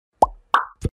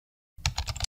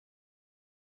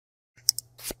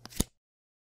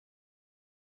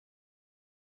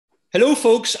Hello,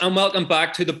 folks, and welcome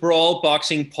back to the Brawl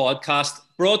Boxing podcast,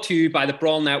 brought to you by the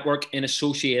Brawl Network in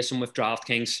association with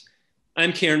DraftKings.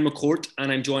 I'm Kieran McCourt,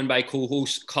 and I'm joined by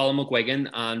co-hosts Colin McGuigan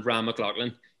and Ram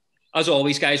McLaughlin. As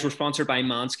always, guys, we're sponsored by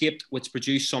Manscaped, which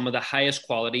produce some of the highest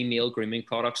quality male grooming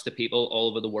products to people all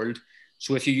over the world.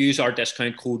 So if you use our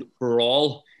discount code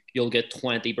BRAWL, you'll get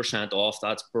 20% off.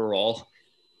 That's BRAWL.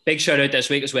 Big shout out this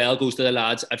week as well goes to the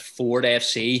lads at Ford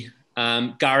FC.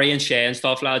 Gary and Shay and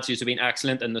stuff, lads, you've been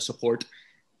excellent in the support.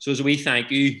 So as a wee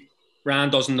thank you,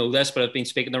 Rand doesn't know this, but I've been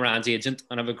speaking to Rand's agent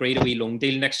and I've agreed a wee loan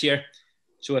deal next year.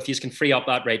 So if you can free up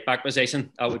that right back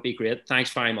position, that would be great.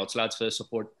 Thanks very much, lads, for the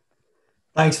support.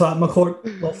 Thanks for that,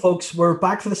 McCourt. Well, folks, we're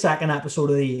back for the second episode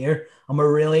of the year and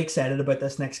we're really excited about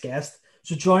this next guest.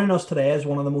 So joining us today is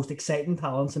one of the most exciting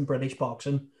talents in British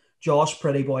boxing, Josh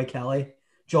Pretty Boy Kelly.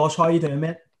 Josh, how you doing,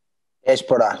 mate? Yes,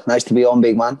 brother. Nice to be on,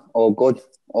 big man. All good,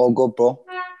 bro.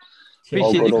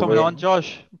 Appreciate you coming on,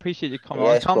 Josh. Appreciate you coming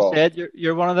on. Tom said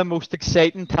you're one of the most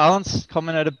exciting talents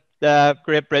coming out of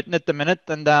Great Britain at the minute.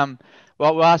 And well,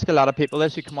 we'll ask a lot of people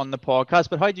this who come on the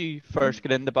podcast, but how did you first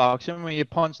get into boxing? Were you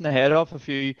punching the head off a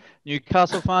few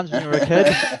Newcastle fans when you were a kid?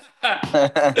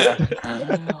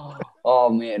 Oh,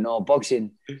 mate, no.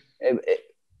 Boxing, it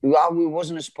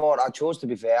wasn't a sport I chose, to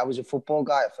be fair. I was a football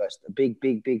guy at first, a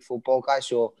big football guy.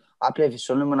 So I played for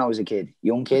Sunderland when I was a kid,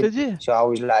 young kid. Did you? So I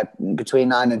was like, between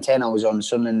 9 and 10, I was on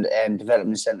Sunderland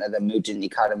Development Centre, then moved into the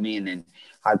academy, and then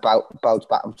I bounced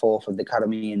back and forth with the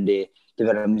academy and the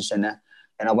Development Centre.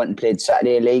 And I went and played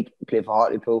Saturday League, played for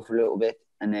Hartlepool for a little bit.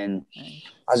 And then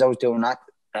as I was doing that,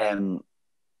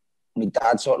 my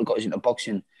dad sort of got us into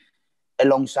boxing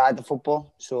alongside the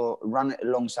football. So ran it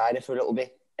alongside it for a little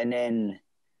bit. And then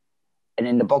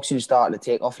the boxing started to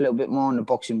take off a little bit more, and the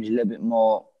boxing was a little bit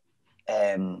more...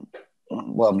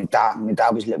 my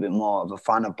dad was a little bit more of a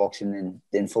fan of boxing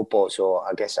than football, so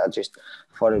I guess I just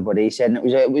followed what he said, and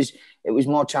it was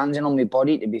more challenging on my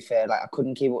body, to be fair. Like, I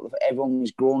couldn't keep up with everyone.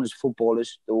 Was grown as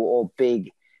footballers. They were all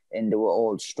big and they were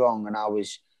all strong, and I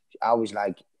was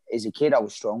like, as a kid I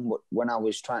was strong, but when I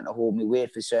was trying to hold my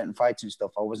weight for certain fights and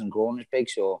stuff, I wasn't grown as big.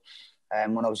 So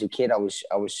when I was a kid, I was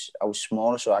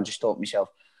smaller, so I just thought to myself,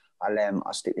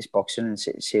 I'll stick this boxing and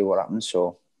see what happens.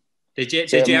 So Did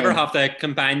you ever have to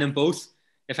combine them both?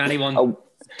 If anyone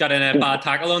got in a bad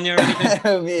tackle on you or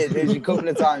anything? Mate, there's a couple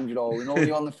of times, when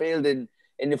you're on the field and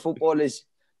the footballers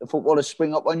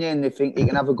spring up on you and they think you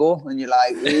can have a go, and you're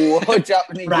like, what's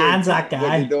happening? Rand's that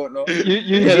guy. You don't know.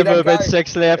 You hit him with about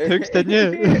 6 left hooks, didn't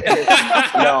you?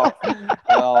 No,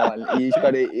 he's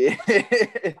got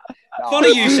it. No,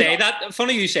 Funny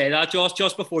you say that, Josh.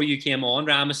 Just before you came on,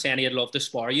 Ram was saying he'd love to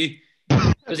spar you.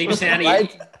 Because he was saying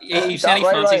he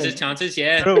fancies his chances,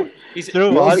 yeah.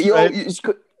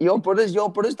 Your brother's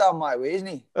down my way, isn't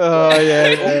he? Oh,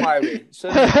 yeah. My way. So,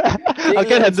 I'll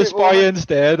get him to spar you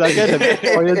instead.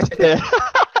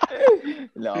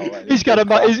 No, he's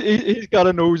got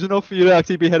a nose enough for you to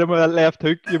actually be hitting with that left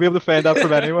hook. You'll be able to find that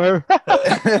from anywhere.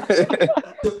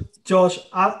 Josh,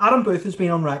 Adam Booth has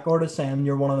been on record as saying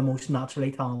you're one of the most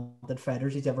naturally talented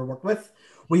fighters he's ever worked with.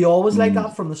 Were you always like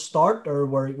that from the start, or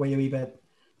were you a wee bit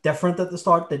different at the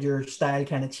start? Did your style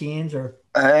kind of change, or?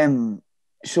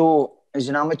 So as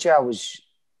an amateur, I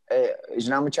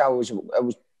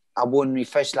won my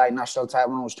first national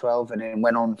title when I was 12, and then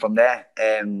went on from there.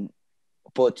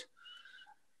 But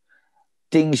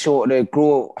things sort of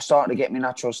grow. I started to get my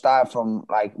natural style from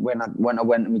when I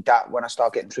went to my dad, when I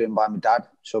started getting trained by my dad.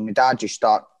 So my dad just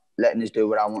started letting us do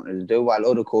what I wanted to do, while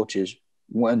other coaches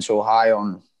weren't so high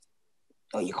on,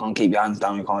 oh, you can't keep your hands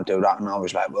down, you can't do that. And I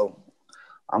was like, well,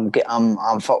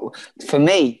 for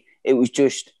me, it was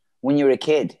just when you're a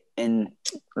kid, and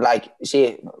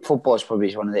say football's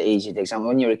probably one of the easiest examples.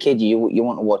 When you're a kid, you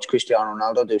want to watch Cristiano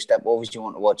Ronaldo do step overs. You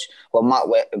want to watch. Well,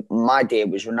 my day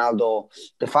was Ronaldo,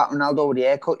 the fat Ronaldo with the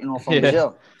haircut, from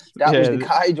Brazil. That was the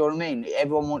guy. Do you know what I mean?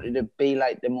 Everyone wanted to be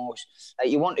the most.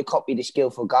 You want to copy the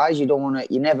skillful guys. You don't want to.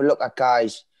 You never look at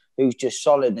guys who's just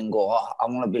solid and go, oh, I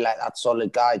want to be like that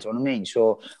solid guy. Do you know what I mean?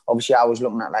 So obviously, I was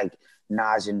looking at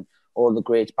Nas and all the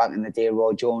greats back in the day,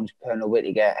 Roy Jones, Pernell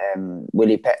Whitaker,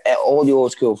 Willie Pett, all the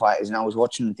old school fighters, and I was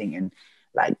watching and thinking,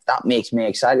 that makes me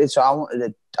excited. So I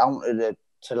wanted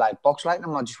to box like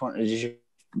them. I just wanted to just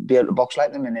be able to box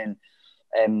like them, and then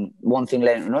one thing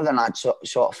led to another, and I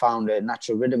sort of found a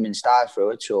natural rhythm and style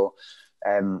through it. So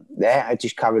I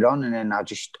just carried on, and then I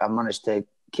managed to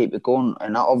keep it going.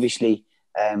 And obviously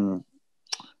in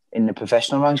the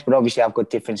professional ranks, but obviously I've got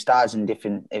different styles and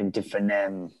different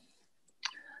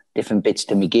bits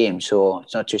to my game, so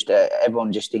it's not just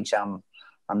everyone just thinks I'm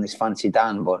this fancy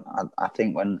Dan, but I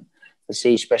think when they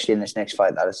see, especially in this next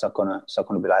fight, that it's not gonna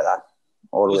be like that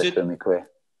all the way through my career.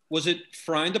 Was it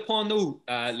frowned upon though?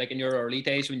 Like in your early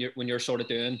days when you're sort of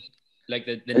doing like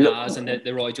the Nas and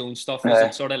the Roy Jones stuff, was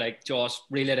it sort of like just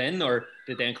reel it in, or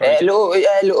did they encourage a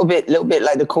little bit.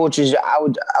 Like the coaches, I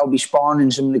would be sparring,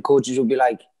 and some of the coaches would be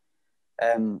like,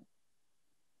 I'd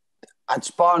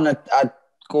spar and I'd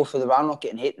go for the round, not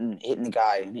getting hitting the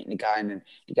guy, and then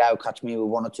the guy would catch me with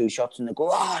 1 or 2 shots, and they go,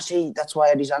 see, that's why I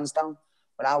had his hands down.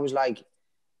 But I was like,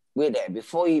 wait there,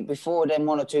 before them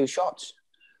 1 or 2 shots,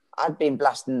 I'd been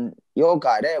blasting your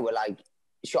guy there with like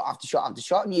shot after shot after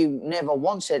shot, and you never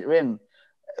once said to him,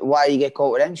 why you get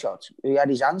caught with them shots? He had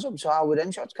his hands up, so I with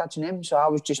them shots catching him. So I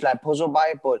was just like puzzled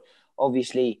by it. But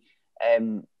obviously,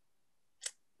 the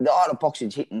art of boxing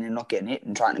is hitting and not getting hit,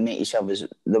 and trying to make yourself as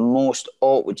the most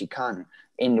awkward you can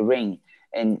in the ring,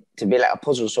 and to be like a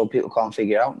puzzle so people can't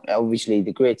figure it out. Obviously,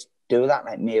 the greats do that,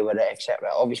 like Mayweather, etc.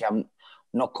 Obviously, I'm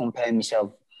not comparing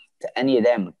myself to any of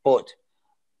them, but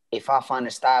if I find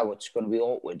a style which is going to be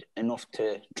awkward enough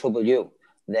to trouble you,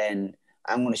 then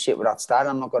I'm going to sit with that style.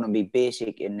 I'm not going to be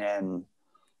basic and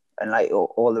like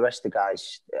all the rest of the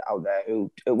guys out there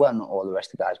well, not all the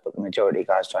rest of the guys, but the majority of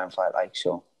guys try and fight like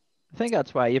so. I think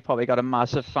that's why you probably got a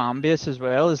massive fan base as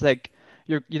well. Is like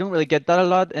you don't really get that a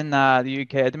lot in the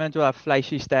UK. They meant to have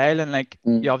flashy style, and like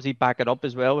you obviously back it up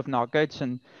as well with knockouts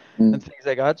and things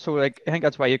like that. So like I think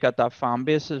that's why you got that fan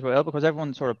base as well, because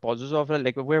everyone sort of buzzes off it.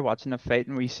 Like if we're watching a fight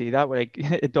and we see that, like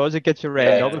it gets you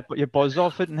riled up, but you buzz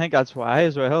off it, and I think that's why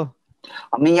as well.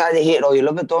 I mean, you either hate it or you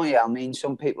love it, don't you? I mean,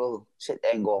 some people sit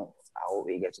there and go, I hope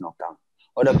he gets knocked down.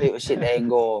 Other people sit there and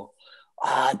go,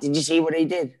 did you see what he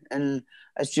did? And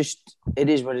it's just, it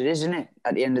is what it is, isn't it?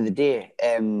 At the end of the day,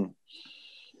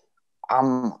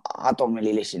 I don't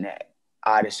really listen to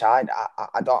either side.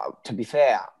 I don't. To be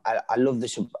fair, I love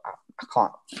the. I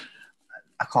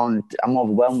can't. I'm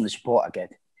overwhelmed with the support I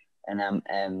get, and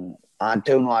I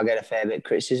do know I get a fair bit of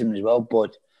criticism as well.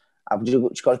 But I've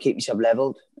just got to keep myself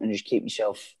leveled and just keep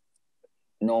myself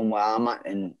knowing where I'm at.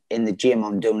 And in the gym,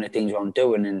 I'm doing the things what I'm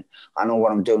doing, and I know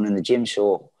what I'm doing in the gym.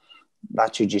 So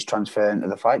that should just transfer into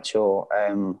the fight. So,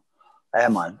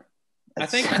 man. I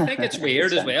think it's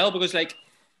weird as well, because like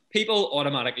people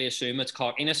automatically assume it's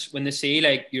cockiness when they see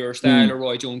like your style or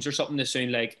Roy Jones or something. They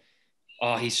assume like,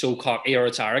 oh, he's so cocky, or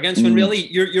it's arrogance. When really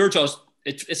you're just.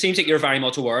 It seems like you're very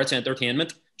much aware it's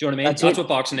entertainment. Do you know what I mean? That's what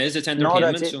boxing is. It's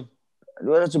entertainment. No, so.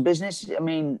 Well, it's a business. I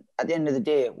mean, at the end of the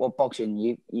day, what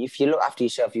boxing, if you look after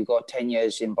yourself, you've got 10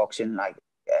 years in boxing, like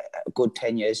a good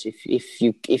 10 years. If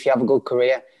you have a good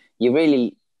career, you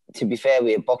really, to be fair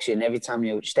with boxing, every time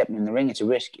you're stepping in the ring, it's a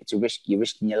risk. It's a risk. You're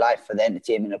risking your life for the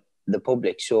entertainment of the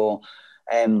public. So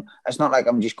it's not like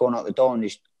I'm just going out the door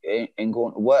and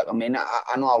going to work. I mean,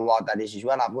 I know how hard that is as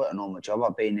well. I've worked a normal job.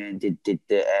 I've been and did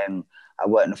I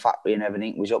worked in a factory and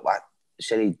everything. Was up at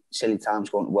silly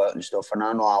times going to work and stuff, and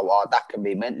I know how hard that can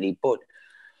be mentally. But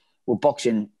with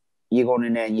boxing, you're going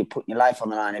in there and you're putting your life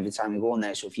on the line every time you go in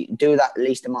there. So if you can do that the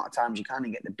least amount of times you can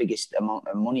and get the biggest amount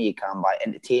of money you can by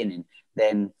entertaining,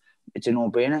 then it's a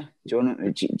no-brainer. Do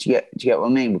you get what I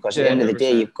mean? Because at the end of the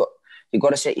day, you've got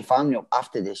to set your family up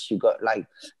after this. You've got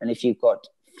and if you've got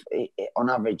on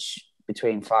average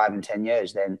between 5 and 10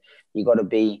 years, then you've got to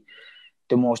be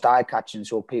the most eye-catching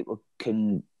so people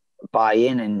can buy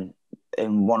in and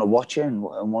want to watch you and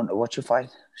want to watch you fight.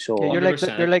 So you're like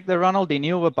the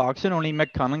Ronaldinho with boxing, only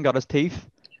Mick Cunningham got his teeth.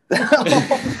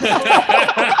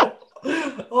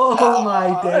 Oh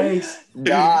my days!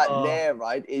 That there,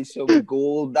 right, is some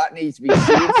gold. That needs to be seen.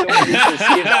 Somebody needs to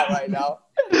see that right now.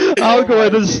 I'll go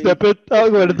ahead and snip it. Well,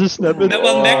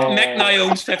 Mick now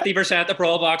owns 50% of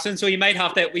Brawl Boxing, so we might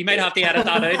have to edit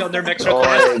that out on their Mick's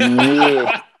request.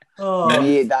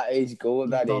 Yeah, that is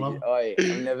gold. That is.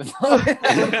 I've never thought.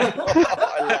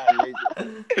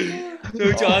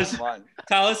 So, Josh,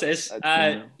 tell us this.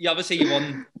 You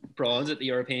won bronze at the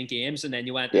European Games, and then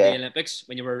you went to the Olympics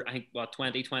when you were, I think,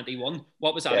 2021.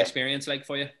 What was that experience like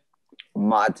for you?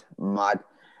 Mad.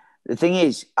 The thing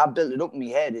is, I built it up in my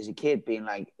head as a kid, being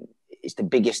like, it's the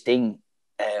biggest thing.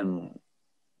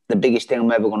 The biggest thing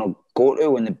I'm ever going to go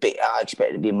to, and I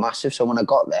expected it to be massive. So when I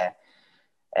got there,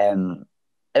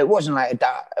 it wasn't like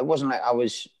that. It wasn't like I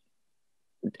was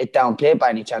downplayed by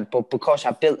any chance, but because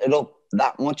I built it up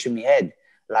that much in my head,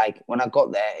 like when I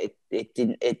got there, it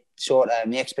didn't. It sort of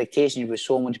my expectations were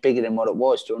so much bigger than what it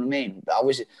was. Do you know what I mean?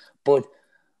 But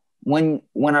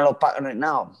when I look back on it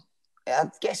now, I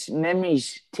guess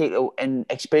memories and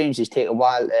experiences take a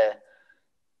while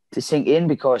to sink in,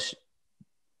 because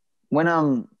when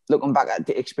I'm looking back at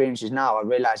the experiences now, I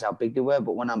realise how big they were.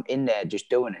 But when I'm in there just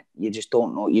doing it, you just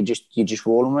don't know. You just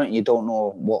rolling with it. You don't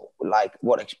know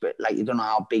you don't know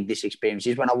how big this experience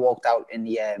is. When I walked out in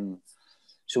the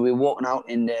So we were walking out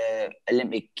in the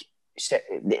Olympic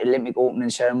opening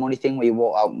ceremony thing where you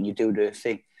walk out and you do the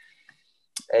thing.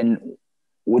 And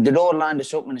they'd all lined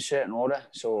us up in a certain order.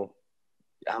 So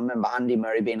I remember Andy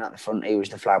Murray being at the front. He was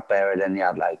the flag bearer. Then you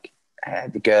had like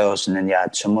the girls, and then you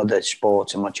had some other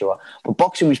sports and what you were. But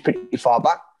boxing was pretty far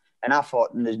back. And I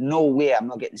thought, there's no way I'm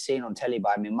not getting seen on telly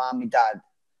by my mum, my dad,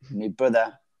 my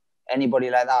brother, anybody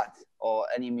like that, or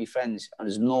any of my friends. And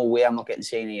there's no way I'm not getting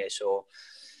seen here. So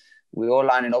we all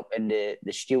lining up, and the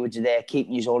stewards are there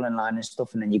keeping you all in line and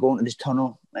stuff. And then you go into this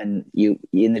tunnel, and you're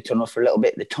in the tunnel for a little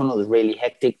bit. The tunnel is really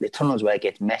hectic. The tunnel is where it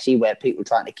gets messy, where people are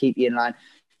trying to keep you in line.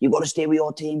 You got to stay with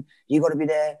your team. You got to be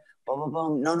there. Blah, blah,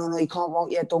 blah. No, you can't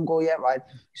walk yet. Don't go yet, right?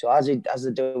 So as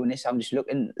they're doing this, I'm just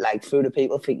looking like through the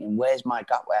people, thinking, where's my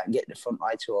gap where I can get to the front,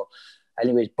 right? So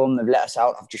anyways, boom, they've let us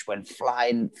out. I've just went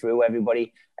flying through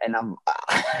everybody. And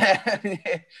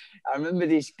I remember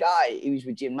this guy, he was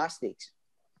with gymnastics.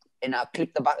 And I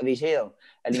clipped the back of his heel,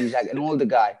 and he was like an older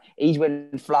guy. He's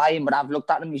went flying, but I've looked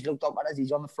at him. He's looked up at us.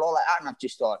 He's on the floor like that, and I've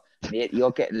just thought, mate,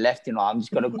 you're getting left. You know, I'm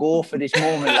just gonna go for this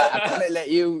moment. Like I can't let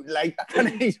you. Like I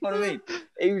can't. You know what I mean?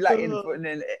 He was like in front, and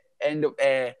then end up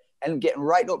getting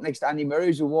right up next to Andy Murray, who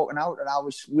was walking out, and I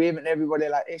was waving to everybody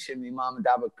like this, and my mum and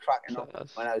dad were cracking up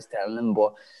when I was telling them.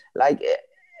 But like, mate,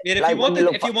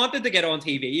 if you wanted to get on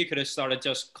TV, you could have started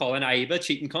just calling Iva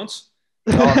cheating cunts.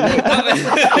 Oh, mate,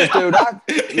 let's do that.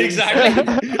 Exactly.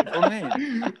 Oh,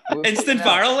 man. Instant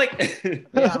viral, like.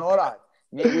 Yeah, I know that.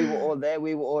 Mate, we were all there.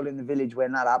 We were all in the village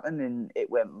when that happened, and it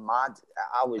went mad.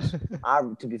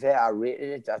 To be fair, I rated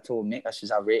it. I told Mick, I says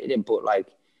I rated it, but like,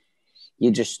 you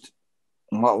just,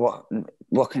 what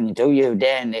can you do? You're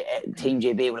there, and Team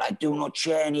JB were like, do not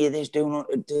share any of this, do not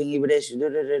dingy with this,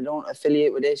 don't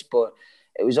affiliate with this. But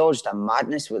it was all just a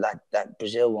madness with that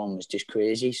Brazil one was just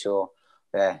crazy. So.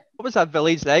 Yeah. What was that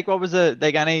village like? What was it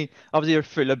like? Obviously you're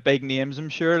full of big names, I'm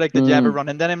sure. Like, did you ever run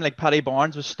into him? Like Paddy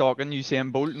Barnes was stalking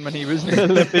Usain Bolt when he was in the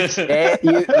Olympics. I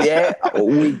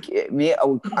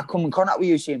come in contact with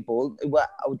Usain Bolt. I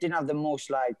didn't have the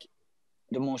most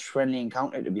friendly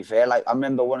encounter, to be fair. Like I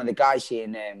remember one of the guys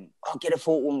saying, get a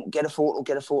photo.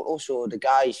 So the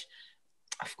guys,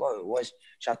 I forgot who it was.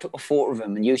 So I took a photo of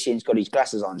him, and Usain's got his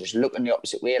glasses on, just looking the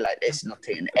opposite way like this, not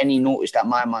taking any notice that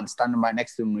my man standing right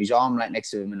next to him, with his arm right next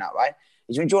to him and that, right?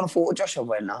 He's been doing a photo, Josh. I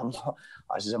went, I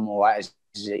said, I'm all right.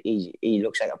 He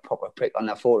looks like a proper prick on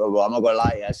that photo, but I'm not going to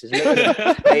lie. I said, look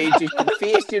at him. He just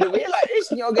faced you the way like this,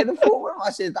 and you're getting a photo of him.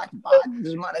 I said, that's bad. It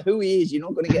doesn't matter who he is. You're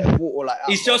not going to get a photo like that.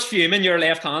 He's just fuming. Your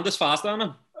left hand is faster than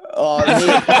him. Oh,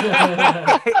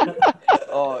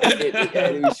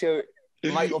 it was so...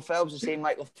 Michael Phelps, the same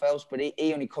Michael Phelps, but he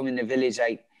only come in the village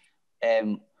like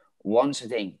once, I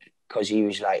think, because he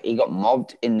was like, he got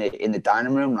mobbed in the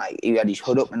dining room. Like he had his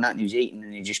hood up and that, and he was eating,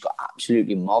 and he just got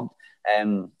absolutely mobbed.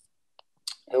 Who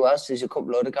else? There's a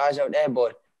couple other guys out there,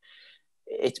 but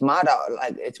it's mad.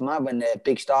 It's mad when the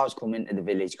big stars come into the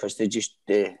village, because it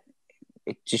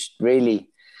just really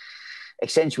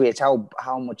accentuates how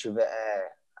much of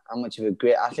a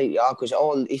great athlete you are, because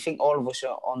you think all of us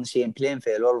are on the same playing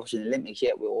field, all of us in the Olympics,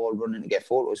 yet we're all running to get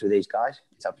photos with these guys.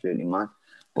 It's absolutely mad.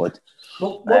 But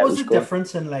what was the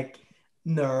difference in like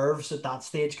nerves at that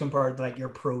stage compared to like your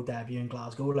pro debut in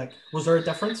Glasgow? Like, was there a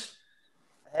difference?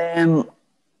 That's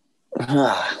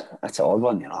an odd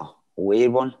one, a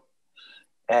weird one.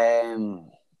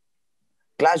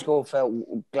 Glasgow felt.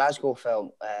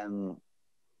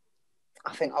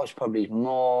 I think I was probably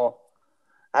more.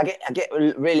 I get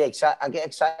really excited. I get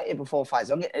excited before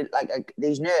fights. I get like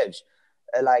these nerves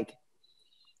are like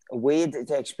weird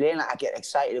to explain. Like I get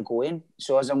excited to go in.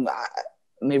 So as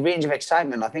my range of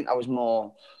excitement, I think I was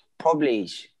more probably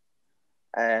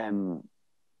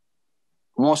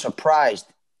more surprised.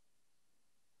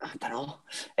 I don't know.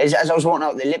 As I was walking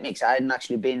out the Olympics, I hadn't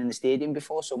actually been in the stadium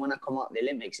before. So when I come out of the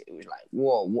Olympics, it was like,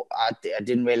 whoa, I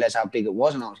didn't realise how big it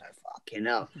was. And I was like, fucking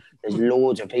hell, there's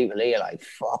loads of people here, like,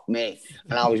 fuck me.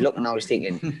 And I was looking, I was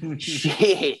thinking,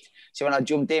 shit. So when I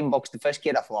jumped in, boxed the first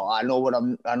kid, I thought, I know what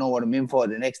I'm in for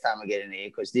the next time I get in here,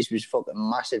 because this was fucking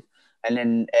massive. And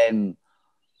then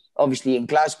obviously in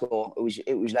Glasgow,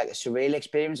 it was like a surreal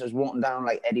experience. I was walking down,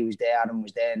 like Eddie was there, Adam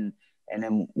was there, and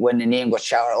then when the name got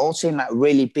shouted, it all seemed like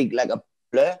really big, like a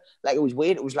blur. Like it was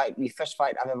weird. It was like my first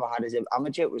fight I've ever had as an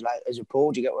amateur. It was like as a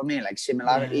pro. Do you get what I mean? Like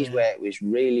similarities where it was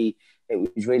really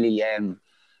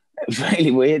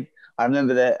weird. I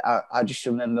remember that. I just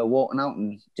remember walking out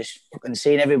and just fucking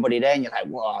seeing everybody there, and you're like,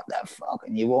 what the fuck?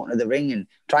 And you walk into the ring and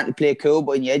trying to play cool,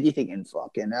 but in your head you're thinking,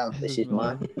 fucking hell, this is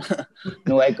mad.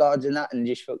 No head guards and that, and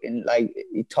just fucking like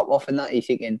you top off and that. You're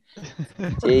thinking,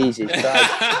 Jesus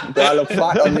Christ, do I look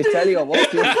fat on the telly or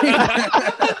what?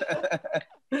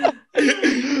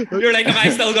 You're like, am I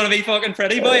still going to be fucking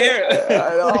pretty boy here?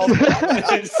 I know.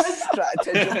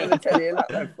 To jump on the telly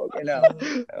like fucking hell.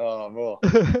 Oh, bro.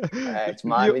 It's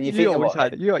mad when you think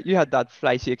about it. You had that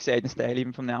flashy, exciting style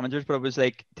even from the amateurs, but it was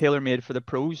like tailor-made for the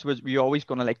pros. Were you always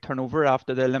going to like turn over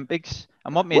after the Olympics?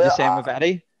 And what made you same with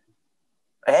Eddie?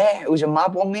 It was a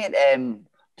mad one, mate. I'm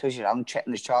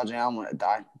checking this charger now. I'm going to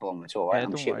die. Boom, it's all right.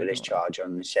 I'm shit with this charger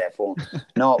on this phone.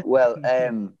 No, well,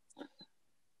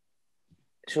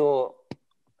 so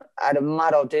I had a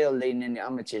mad ordeal leading in the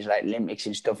amateurs, like Olympics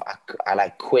and stuff. I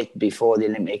like quit before the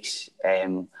Olympics.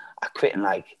 I quit in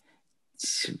like,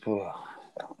 it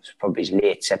was probably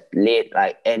late,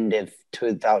 like end of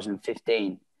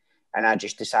 2015. And I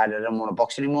just decided I didn't want to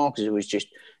box anymore because it was just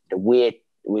the weight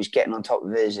was getting on top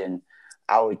of us, and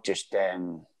I was just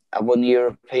I won the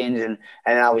Europeans, and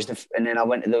then I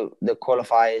went to the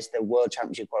qualifiers, the World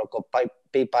Championship qualifier, got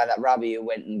beat by that Rabi who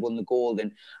went and won the gold,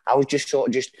 and I was just sort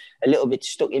of just a little bit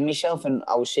stuck in myself, and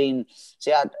I was seeing,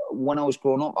 when I was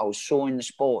growing up, I was so in the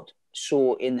sport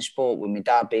with my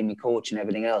dad being my coach and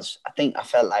everything else. I think I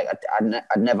felt like I'd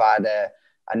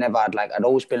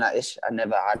always been like this. I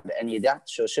never had any of that.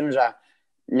 So as soon as I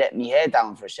let my hair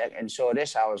down for a second and saw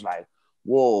this, I was like,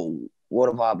 whoa, what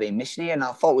have I been missing here? And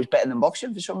I thought it was better than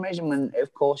boxing for some reason, when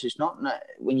of course it's not. And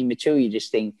when you mature, you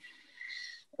just think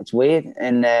it's weird.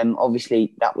 And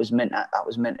obviously that was meant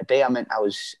to be. I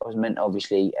was meant to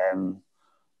obviously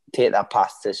take that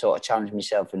path to sort of challenge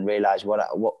myself and realise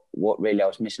what really I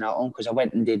was missing out on. Because I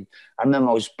went and I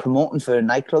remember I was promoting for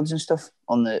nightclubs and stuff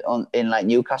in like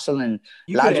Newcastle, and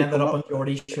you could have ended up on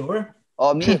Geordie's Shore.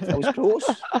 Oh, mate, I was close.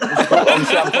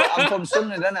 Obviously, I'm from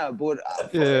Sunderland, innit? But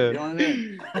you know what I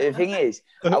mean. The thing is,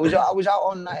 I was out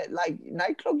on like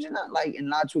nightclubs and that, like,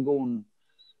 and lads were going,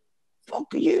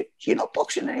 "Fuck you, you're not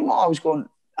boxing anymore." I was going,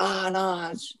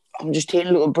 no, I'm just taking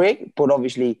a little break. But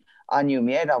obviously, I knew in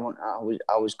my head I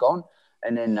was gone,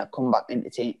 and then I come back into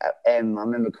team. I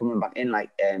remember coming back in, like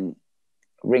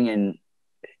ringing,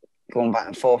 going back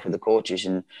and forth with the coaches,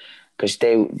 and because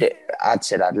I'd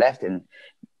said I'd left, and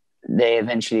they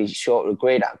eventually sort of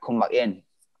agreed I'd come back in,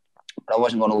 but I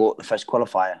wasn't going to go to the first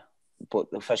qualifier.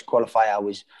 But the first qualifier, I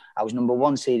was number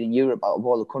one seed in Europe out of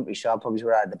all the countries, so I probably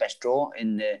would have had the best draw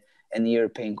in the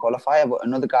European qualifier. But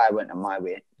another guy went on my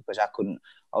way because I couldn't.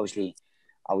 Obviously,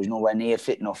 I was nowhere near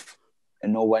fit enough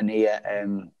and nowhere near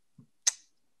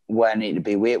where I needed to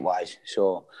be weight wise.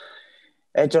 So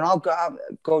I don't know.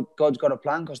 God's got a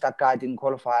plan, because that guy didn't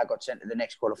qualify. I got sent to the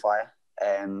next qualifier,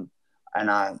 and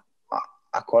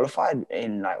I qualified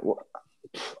in like,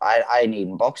 I hadn't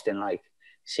even boxed in like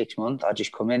 6 months. I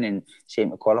just come in and see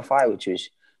him to qualify, which was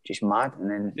just mad.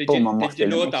 And then did you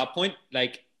know at that point,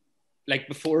 like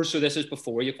before? So this is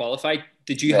before you qualified.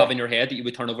 Did you have in your head that you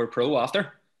would turn over pro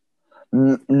after?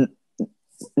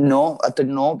 No, I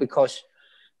didn't know, because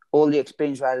all the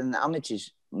experience I had in the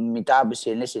amateurs, my dad was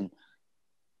saying, listen,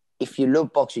 if you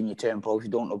love boxing, you turn pro. If you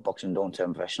don't love boxing, don't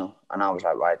turn professional. And I was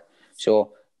like, right.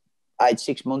 So I had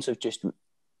 6 months of just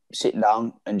sitting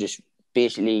down and just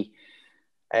basically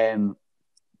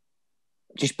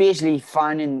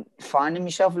finding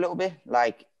myself a little bit.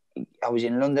 Like, I was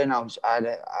in London, I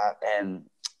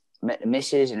met the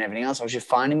missus and everything else. I was just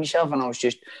finding myself, and I was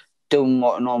just doing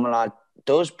what a normal lad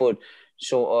does. But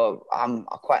sort of,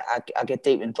 I get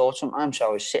deep in thought sometimes. So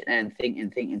I was sitting there and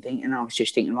thinking. And I was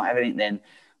just thinking about everything. Then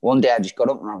one day I just got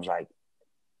up and I was like,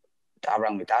 I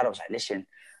rang my dad. I was like, listen,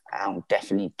 I'm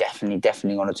definitely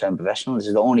going to turn professional. This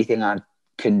is the only thing I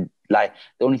can, like,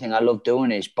 the only thing I love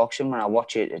doing is boxing. When I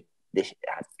watch it, I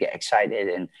get excited,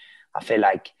 and I feel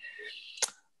like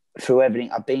through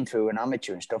everything I've been through in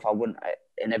amateur and stuff,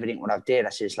 and everything what I've did, I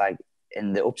says, like,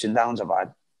 in the ups and downs I've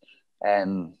had,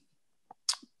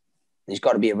 there's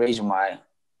got to be a reason why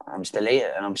I'm still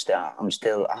here, and I've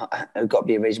got to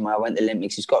be a reason why I went to the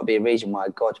Olympics. There's got to be a reason why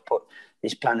God's put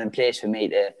this plan in place for me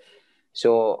to.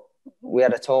 So we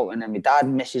had a talk, and then my dad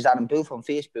messaged Adam Booth on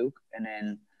Facebook, and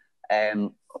then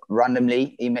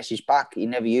randomly he messaged back. He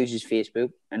never uses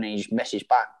Facebook, and then he just messaged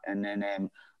back, and then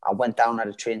I went down at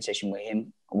a training session with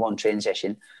him, one training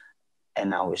session,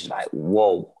 and I was like,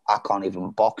 whoa, I can't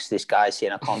even box. This guy's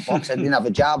saying I can't box. I didn't have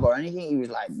a jab or anything. He was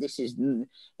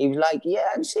like, yeah,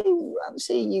 I'm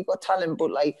seeing you got talent, but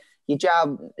like, your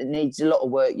jab needs a lot of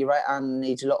work, your right hand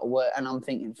needs a lot of work. And I'm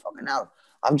thinking, fucking hell,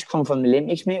 I've just come from the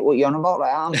Olympics, mate. What you on about?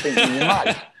 Like, I'm thinking, you're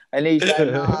mad. And he's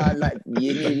like, nah, like,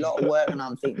 you need a lot of work. And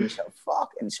I'm thinking,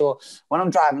 fuck. And so when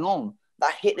I'm driving home,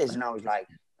 that hit us, and I was like,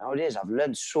 nowadays I've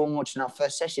learned so much in our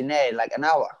first session there, like an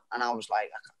hour. And I was like,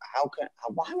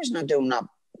 why wasn't I doing that,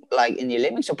 like, in the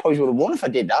Olympics? I probably would have won if I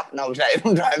did that. And I was like,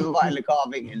 I'm driving by in the car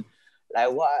thinking, like,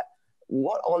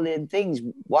 what all the things,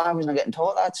 why wasn't I getting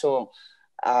taught that? So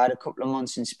I had a couple of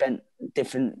months and spent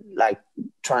different, like,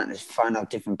 trying to find out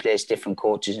different places, different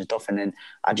coaches and stuff. And then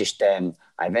I just, I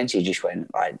eventually just went,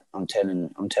 right, I'm turning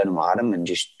with Adam, and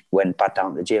just went back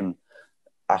down to the gym,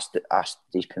 asked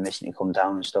his permission to come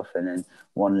down and stuff. And then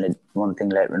one thing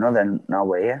led to another, and now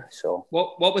we're here. So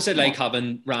what was it like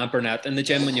having Ryan Burnett in the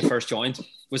gym when you first joined?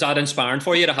 Was that inspiring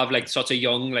for you to have like such a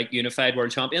young, like, unified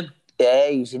world champion? Yeah,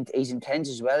 he's intense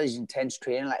as well. He's intense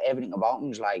training. Like, everything about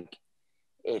him's like,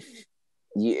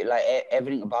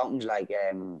 everything about him's like,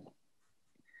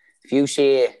 if you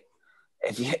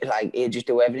like, he'll just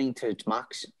do everything to its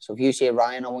max. So if you say,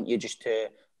 Ryan, I want you just to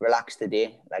relax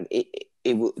today, like,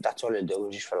 that's all he'll do,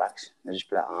 is just relax. He'll just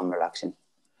be like, I'm relaxing.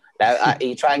 Like,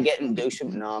 you try and get him to do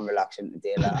something, no, I'm relaxing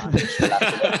today, like, I'm just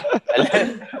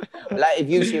relaxing. Like, if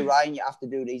you say, Ryan, you have to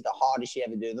do these, the hardest you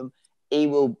ever do them, he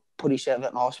will put himself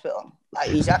in hospital. Like,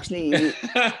 he's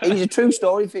a true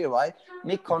story for you, right?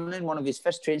 Mick Conlon, one of his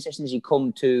first training sessions, he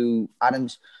come to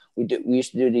Adams. We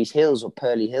used to do these hills up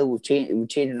Purley Hill. We're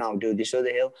changing now, do this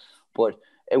other hill. But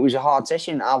it was a hard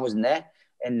session. I wasn't there.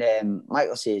 And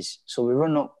Michael says, so we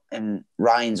run up, and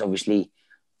Ryan's obviously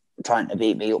trying to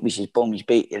beat me up. He says, boom, he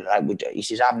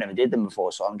says, I've never did them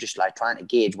before, so I'm just like trying to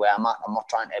gauge where I'm at. I'm not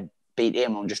trying to beat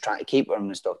him. I'm just trying to keep him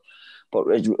and stuff. But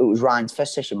it was Ryan's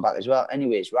first session back as well.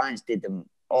 Anyways, Ryan's did them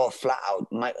all flat out.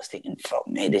 Michael's thinking, fuck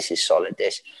me, this is solid,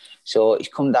 this. So he's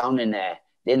come down in there.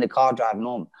 They're in the car driving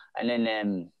home. And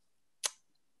then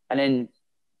I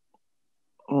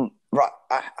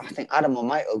think Adam or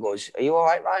Michael goes, are you all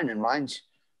right, Ryan? And Ryan's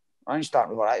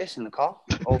starting to go like this in the car,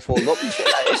 all folded up and shit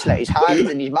like this, like his hands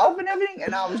and his mouth and everything.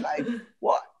 And I was like,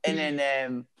 what? And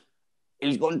then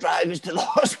he's going to drive us to the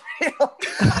hospital.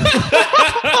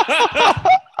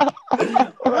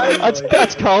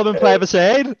 That's called and play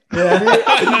beside.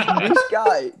 Yeah.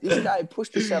 This guy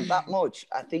pushed himself that much.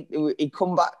 I think he'd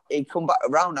come back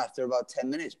around after about 10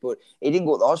 minutes, but he didn't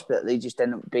go to the hospital. He just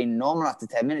ended up being normal after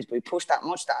 10 minutes. But he pushed that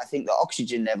much that I think the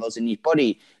oxygen levels in his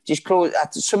body just closed.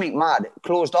 Something mad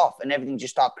closed off, and everything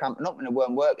just started cramping up, and it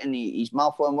weren't working. His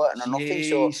mouth weren't working or nothing.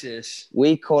 So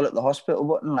we call it the hospital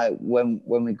button. Like when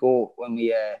we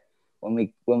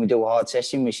do a hard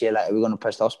session, we say, like, are we going to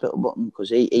press the hospital button? Because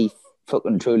he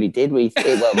fucking truly did.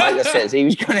 Michael says he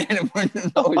was going to end up running.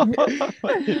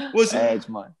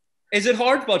 Is it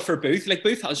hard? But for Booth, like,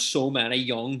 Booth has so many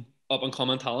young up and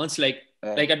coming talents. Like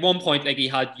at one point, like, he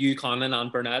had you, Conlon,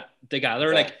 and Burnett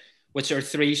together, like, which are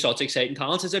three such exciting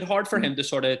talents. Is it hard for him to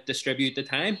sort of distribute the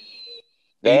time?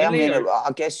 Yeah, I mean,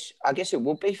 I guess it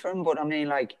would be for him, but I mean,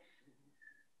 like,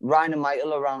 Ryan and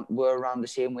Michael were around the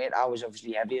same weight. I was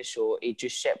obviously heavier, so he'd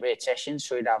just separate sessions.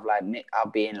 So he'd have like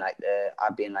I'd be in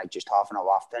like just half an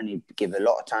hour after, and he'd give a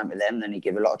lot of time to them, then he'd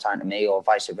give a lot of time to me, or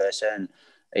vice versa.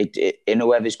 And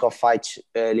whoever's got fights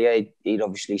earlier, he'd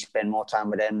obviously spend more time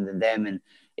with them than them. And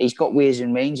he's got ways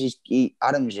and means.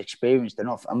 Adam's experienced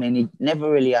enough. I mean, he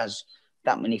never really has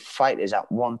that many fighters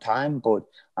at one time, but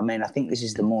I mean, I think this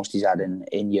is the most he's had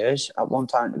in years at one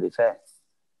time, to be fair.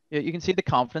 Yeah, you can see the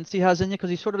confidence he has in you, because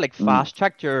he sort of like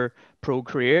fast-tracked your pro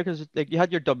career, because like you had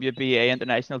your WBA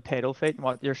international title fight,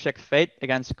 your sixth fight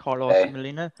against Carlos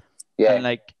Molina. Yeah. And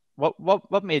like,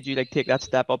 what made you like take that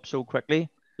step up so quickly?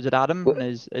 Was it Adam and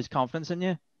his confidence in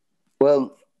you?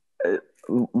 Well,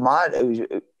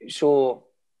 so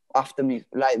after me,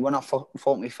 like when I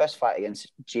fought my first fight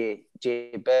against Jay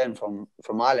Byrne from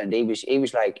Ireland, he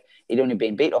was like, he'd only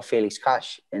been beat off Felix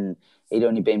Cash, and he'd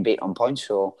only been beat on points,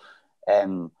 so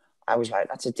I was like,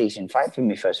 that's a decent fight for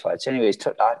my first fight. So anyways,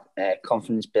 took that,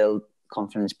 confidence build.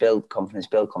 We're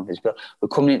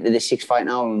coming into the sixth fight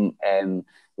now, and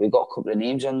we've got a couple of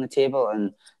names on the table,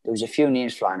 and there was a few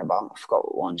names flying about. I forgot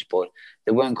what ones, but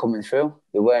they weren't coming through.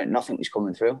 Nothing was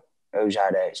coming through. It was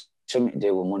either something to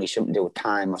do with money, something to do with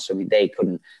time, or something. They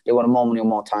wanted more money or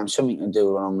more time, something to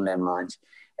do along them lines.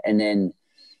 And then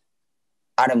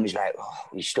Adam was like, oh,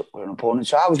 we stuck with an opponent.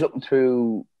 So I was looking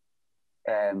through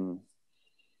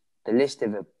the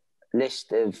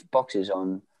list of boxes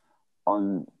on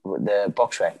the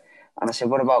box rec, and I said,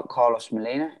 what about Carlos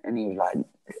Molina? And he was like,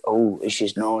 oh, it's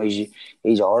just, no, he's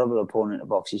a horrible opponent to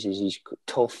box. He says he's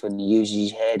tough and he uses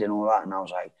his head and all that. And I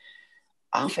was like,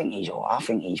 I think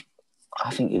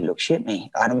he looks shit,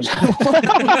 me. And I was like,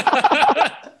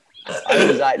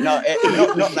 not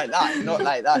like that, not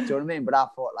like that. Do you know what I mean? But I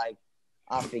thought, like,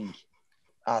 I think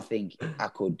I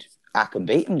can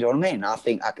beat him. Do you know what I mean? I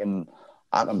think I can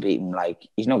beat him. Like,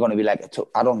 he's not going to be like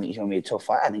I don't think he's going to be a tough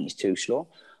fight. I think he's too slow.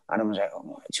 And I was like,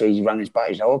 oh. So he rang his back.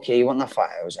 He's like, okay, you want that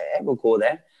fight? I was like, yeah, we'll go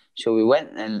there. So we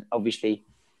went, and obviously,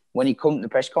 when he come to the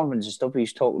press conference and stuff, he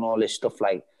was talking all this stuff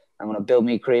like, I'm going to build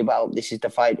my career back up. This is the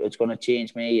fight. It's going to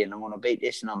change me, and I'm going to beat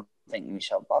this. And I'm thinking to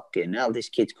myself, okay, now this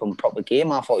kid's come proper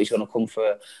game. I thought he's going to come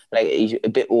for, like, he's a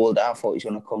bit older. I thought he's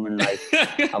going to come and, like,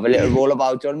 have a little roll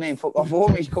about. Do you know what I mean? Fuck off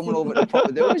home. He's coming over to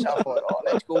proper do it. I thought, oh,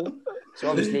 let's go. So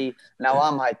obviously now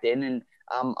I'm hyped in and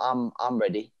I'm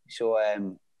ready. So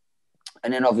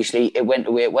and then obviously it went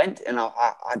the way it went, and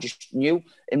I just knew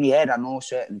in my head I know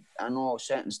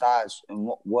certain styles and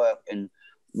what work and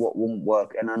what won't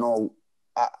work, and I know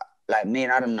like me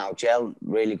and Adam now gel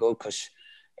really good because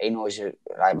he knows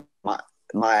like my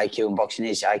IQ in boxing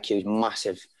is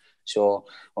massive. So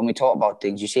when we talk about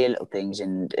things, you say little things,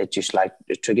 and it just like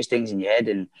it triggers things in your head,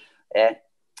 and yeah,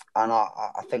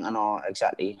 I think I know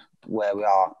exactly where we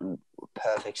are and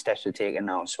perfect steps we're taking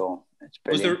now. So it's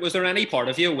brilliant. Was there any part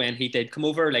of you when he did come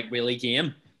over like really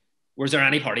game? Was there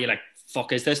any part of you like,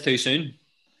 fuck, is this too soon?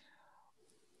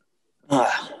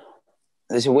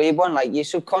 There's a weird one. Like your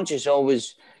subconscious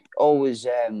always you'll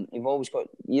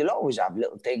always have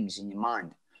little things in your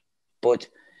mind, but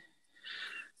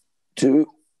to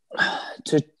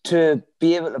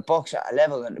be able to box at a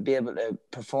level and to be able to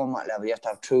perform at a level, you have to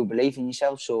have true belief in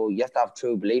yourself. So you have to have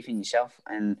true belief in yourself,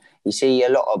 and you see a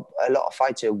lot of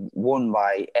fights are won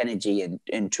by energy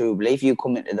and true belief. You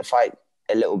come into the fight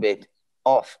a little bit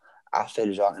off, I feel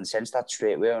as I can sense that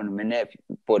straight away on a minute.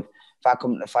 But if I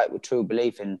come to the fight with true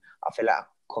belief and I feel like I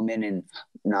come in and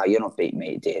no, you're not beating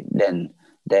me, then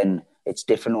it's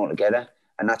different altogether.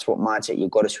 And that's what mindset you've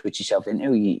got to switch yourself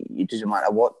into. It doesn't matter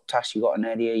what task you got in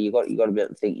there. You got to be able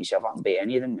to think yourself, I can beat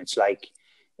any of them. It's like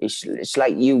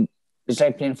playing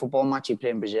a football match. You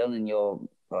play in Brazil and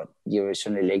you're a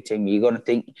Sunday league team. You're gonna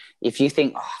think, if you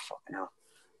think, oh fucking hell,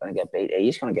 I'm gonna get beat. You're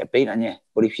just gonna get beat, aren't you?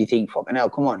 But if you think, fucking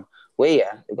hell, come on, we're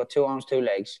here. They've got 2 arms, 2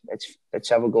 legs. Let's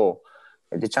have a go.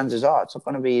 The chances are it's not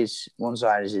gonna be as one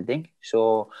sided as you think.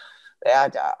 So yeah,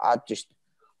 I just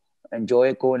enjoy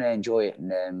it, go in there, enjoy it,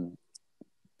 and.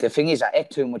 The thing is, I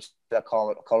ate too much. I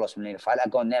call us from the fight. I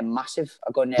got in there massive.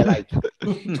 I got in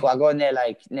there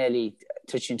like nearly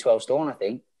touching 12 stone. I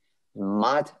think.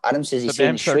 Mad. Adam says he's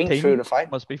seen shrink through the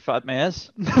fight. Must be fat mess.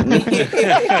 Yeah,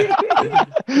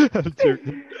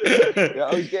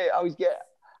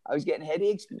 I was getting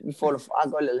headaches before I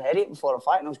got a little headache before the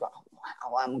fight, and I was going,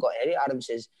 oh, I haven't got a headache. Adam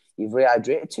says you've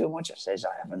rehydrated too much. I says I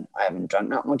haven't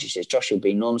drank that much. He says Josh, you'll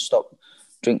be non-stop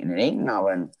drinking and eating now,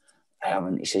 and I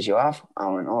haven't. He says, you have? I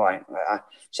went, all right.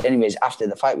 So anyways, after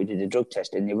the fight, we did a drug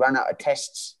test and they ran out of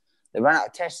tests.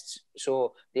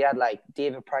 So they had like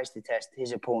David Price to test,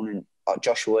 his opponent,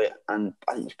 Joshua, and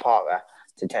I think it was Parker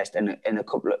to test in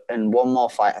one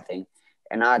more fight, I think.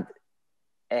 And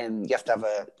you have to have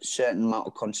a certain amount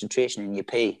of concentration in your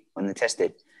pee when they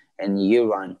tested and your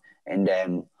urine. And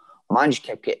mine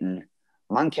kept getting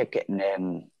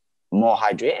more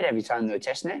hydrated every time they were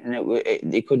testing it, and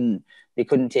they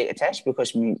couldn't take a test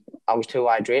because I was too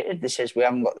hydrated. They says we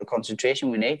haven't got the concentration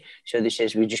we need, so they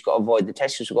says we just got to avoid the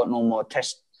test because we've got no more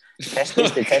testers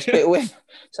to test it with.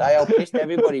 So I outpaced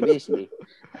everybody basically.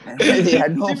 They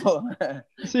had no more.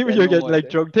 See when you're getting like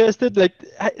drug tested,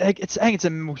 I think it's the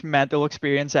most mental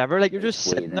experience ever. Like you're just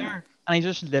sitting there and he's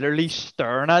just literally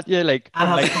staring at you. Like I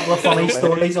have a couple of funny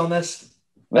stories on this.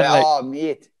 But,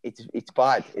 mate, it's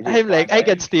bad. I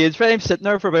get stage fright. I'm sitting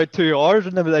there for about 2 hours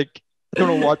and I'm like, I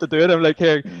don't know what to do. And I'm like,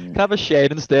 here, can I have a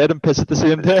shade instead and piss at the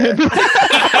same time?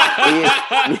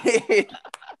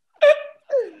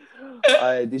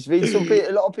 There's been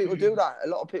a lot of people do that. A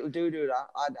lot of people do that.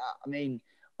 I mean,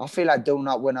 I feel like doing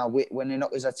that when they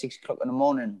knock us at 6 o'clock in the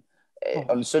morning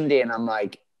on Sunday, and I'm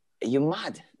like, are you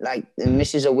mad? Like, the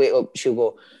missus will wake up, she'll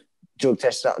go, drug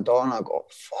test at the door, and I go,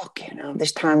 fucking hell,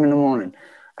 this time in the morning.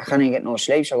 I can't even get no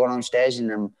sleep, so I go downstairs and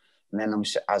then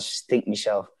I think to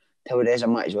myself, tell it is, I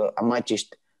might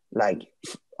just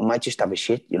have a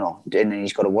shit, you know. And then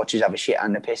he's got to watch us have a shit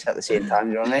and a piss at the same time,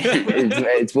 you know what I mean?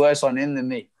 It's worse on him than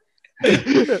me.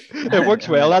 It works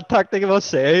well, that tactic, I must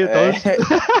say. It does.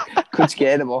 Could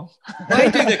scare them all. Why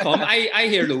do they come? I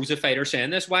hear loads of fighters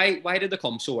saying this. Why did they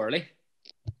come so early?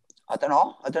 I don't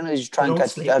know. Just try and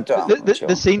catch.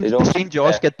 The seen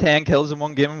Josh get 10 kills in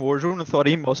one game in Warzone and thought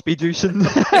he must be juicing.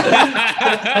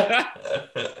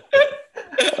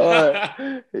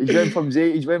 He went from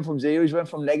zero. He went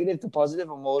from negative to positive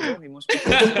in Warzone. He must be.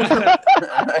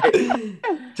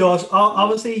 Josh,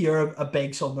 obviously you're a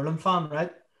big Sunderland fan,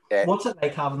 right? Yeah. What's it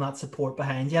like having that support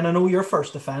behind you? And I know your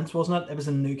first defence, wasn't it? It was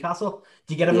in Newcastle.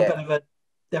 Do you get a bit of a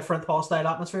different hostile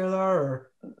atmosphere there?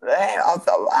 Or?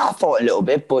 I thought a little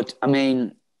bit, but I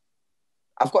mean,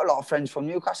 I've got a lot of friends from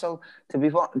Newcastle. To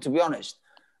be honest,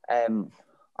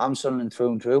 I'm Sunderland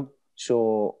through and through.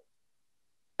 So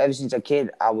ever since a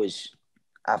kid, I've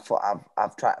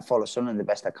tried to follow Sunderland the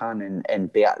best I can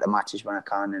and be at the matches when I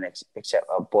can and etc.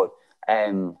 But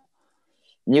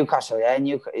Newcastle, yeah.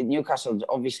 Newcastle,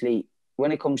 obviously,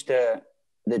 when it comes to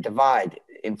the divide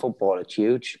in football, it's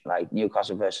huge. Like,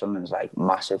 Newcastle versus Sunderland is, like,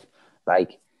 massive.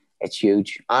 Like, it's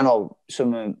huge. I know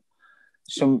some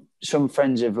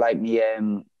friends of, like, me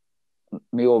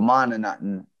old man and that,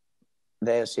 and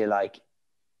they'll say, like,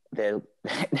 they'll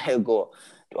go,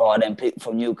 oh, them people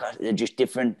from Newcastle, they're just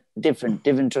different.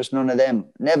 Trust none of them.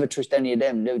 Never trust any of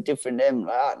them. They're different, them, like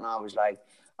that. And I was like,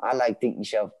 I like thinking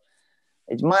myself,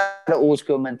 it's my old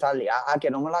school mentality. I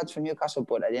get on with lads from Newcastle,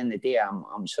 but at the end of the day, I'm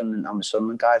a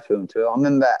Sunderland guy through and through. I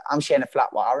remember I'm sharing a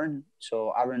flat with Aaron.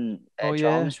 So Aaron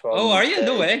Chalmers. Are you?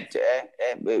 No way.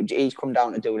 He's come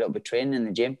down to do a little bit of training in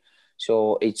the gym.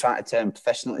 So he's trying to turn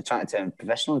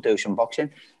professional, do some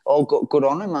boxing. All good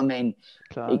on him. I mean,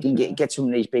 he can get some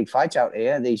of these big fights out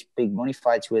here, these big money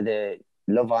fights with the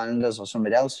Love Islanders or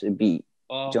somebody else. It'd be,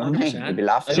 do you know what I mean? He'd be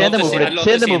laughing. Send them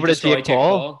over to Jake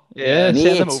Paul. Yeah,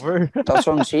 send them over. That's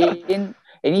what I'm saying.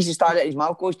 He needs to start it. His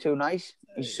mouth goes too nice.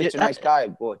 He's such a nice guy,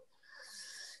 boy.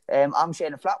 I'm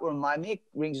sharing a flat with him. My mate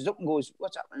rings us up and goes,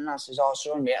 "What's happening?" And I says, "Oh,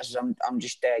 sorry, mate." I says, "I'm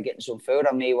just getting some food.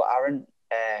 I'm here with Aaron.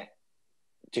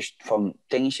 Just from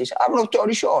things." She says, "I love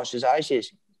Geordie Shaw." Says, "I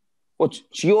says, what?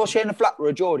 So you're sharing a flat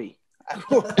with a Geordie?"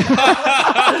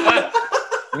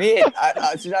 Mate,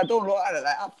 I said, "I don't look at it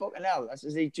like that. Fucking hell." I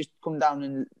says, "He just come down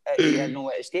and he had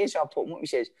nowhere to stay." So I put him up. He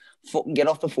says, "Fucking get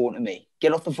off the phone to me.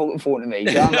 Get off the fucking phone to me."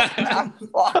 So I'm like, I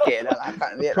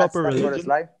can't be proper. That's what it's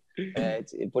like.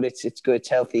 But it's good. It's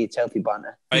healthy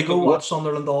banter. You go watch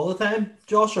Sunderland all the time,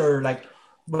 Josh, or like?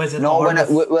 Was it no,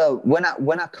 when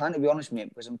I can't, to be honest, mate,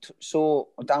 because I'm so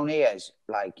down here is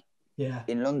like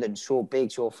in London, so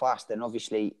big, so fast, and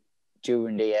obviously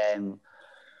during the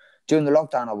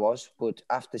lockdown I was, but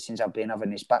since I've been having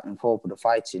this back and forth with the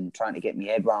fights and trying to get my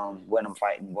head around when I'm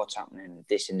fighting, what's happening,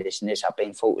 this and this and this, I've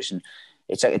been focusing.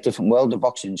 It's like a different world of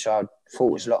boxing, so I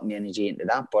focus a lot of my energy into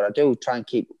that. But I do try and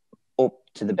keep up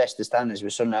to the best of standards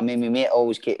with Sunderland. I mean, my mate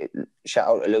always shout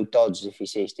out to Luke Dodds if he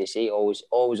sees this. He always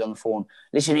on the phone.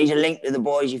 Listen, he's a link to the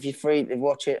boys. If you're free to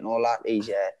watch it and all that, he's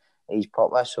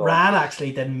proper. So Ryan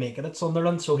actually didn't make it at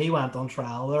Sunderland, so he went on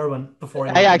trial there before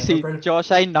he.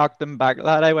 Josh, I knocked him back,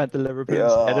 lad. I went to Liverpool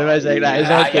instead, and I was like, "That is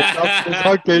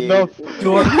not good enough." It's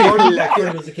not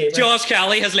good enough. Josh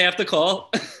Kelly has left the call.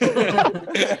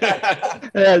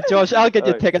 Josh, I'll get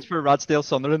you tickets for Rochdale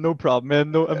Sunderland, no problem,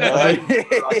 man. No,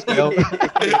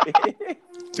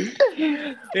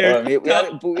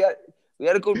 we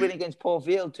had a good win against Port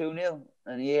Vale, 2-0.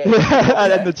 And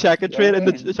and then the checker trade, and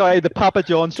the Papa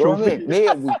John's trophy.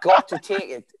 Mate, we got to take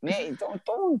it. Mate,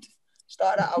 don't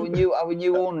start at our new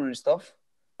owner and stuff.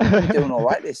 We're doing all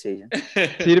right this season.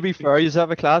 See, to be fair, you have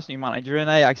a class new manager, and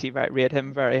I actually rate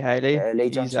him very highly. Lee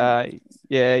Johnson.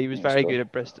 He was very good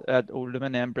at Oldham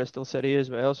and then Bristol City as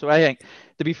well. So I think,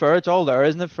 to be fair, it's all there,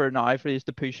 isn't it, for now for us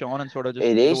to push on and sort of just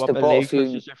go up a league,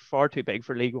 because they're far too big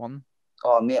for League One.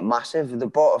 Oh, mate, massive. They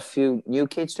brought a few new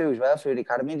kids too as well through the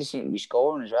academy. They seem to be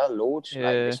scoring as well, loads. Yeah.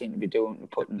 Like, they seem to be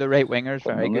putting the right wingers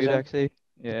very good, actually.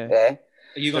 Yeah. Are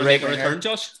you going to make a return,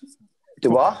 Josh?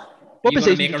 Do what? What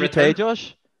position did you play,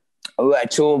 Josh? Oh,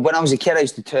 right, so when I was a kid, I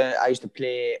used to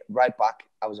play right back.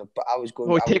 I was good.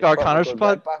 Oh, take our Conor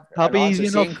spot. That'll be easy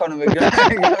enough.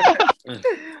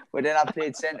 But then I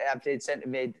played centre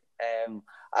mid.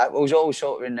 I was always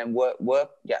sort of in them work.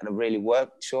 You had to really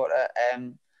work sort of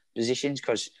positions,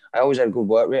 because I always had a good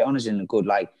work rate on us and a good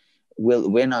will to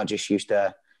win. I just used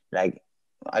to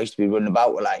I used to be running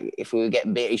about with if we were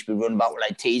getting beat, I used to be running about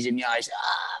with teasing me. I said,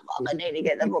 I need to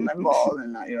get the fucking ball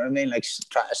and that, you know what I mean?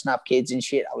 Trying to snap kids and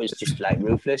shit. I was just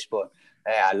ruthless, but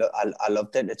I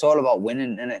loved it. It's all about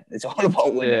winning, isn't it? It's all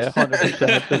about winning. Yeah,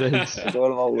 100% it is. It's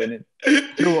all about winning.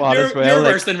 You're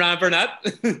worse than Ram Burnett.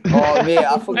 Oh, mate,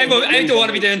 I don't want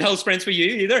to be doing hill sprints with you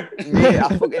either. Mate, I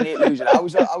fucking hate losing. I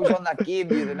was on that game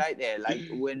the other night there,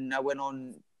 when I went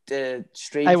on the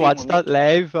stream. I watched that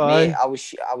live. Mate, I was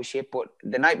shit, but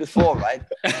the night before, right,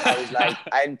 I was I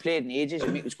hadn't played in ages,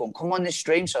 and Mick was going, "Come on the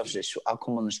stream." So I was just, "I'll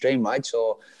come on the stream," right?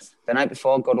 So the night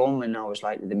before, I got home and I was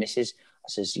like to the missus, I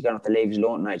says, "You're going to have to leave us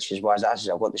alone tonight." She says, "Why is that?" I says,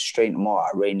 "I've got the stream tomorrow.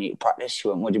 I really need to practice." She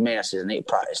went, "What do you mean?" I says, "I need to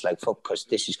practice, fuck, because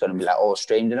this is going to be all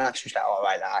streamed and that." She was like, "All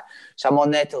right." So I'm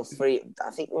on there till 3.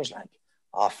 I think it was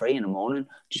 3 in the morning,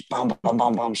 just bam, bam,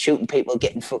 bam, bam, shooting people,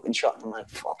 getting fucking shot. And I'm like,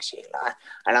 fuck shit, lad.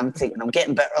 And I'm thinking, I'm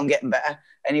getting better.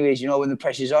 Anyways, when the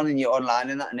pressure's on and you're online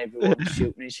and that, and everyone's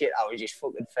shooting and shit, I was just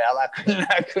fucking fell. I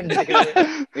couldn't do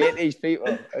it. Meet these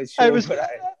people.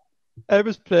 I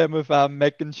was playing with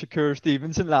Mick and Shakur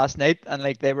Stevenson last night, and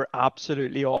they were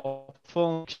absolutely awful.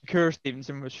 awful. Kerr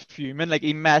Stevenson was fuming. Like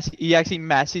he actually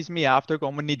messaged me after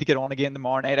going, "We need to get on again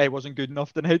tomorrow night. I wasn't good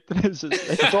enough tonight." And it was just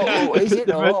like, oh, is it?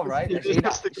 Oh, right. It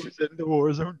goes into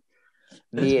Warzone.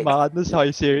 It's Mate, madness how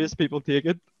serious people take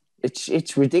it.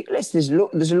 It's ridiculous. There's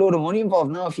a load of money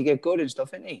involved now if you get good and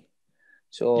stuff, isn't it?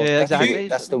 So yeah, exactly.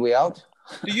 That's the way out.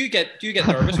 Do you get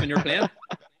nervous when you're playing?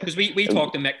 Because we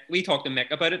talked to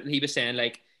Mick about it, and he was saying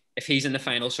like if he's in the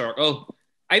final circle,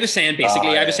 I was saying to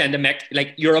Mick,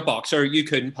 like, you're a boxer, you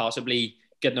couldn't possibly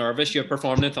get nervous. You're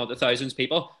performing in front of thousands of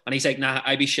people, and he's like, nah,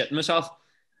 I'd be shitting myself.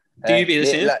 Do you be the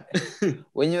same? Like,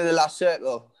 when you're in the last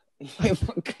circle, you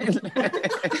fucking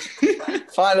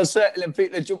final circle and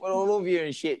people are jumping all over you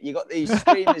and shit. You got these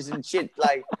screamers and shit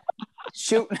like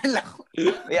shooting.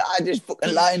 Yeah, I just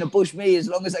fucking lie in a bush me as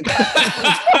long as I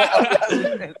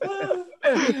can.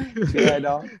 Yeah,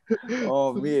 no.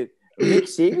 Oh man,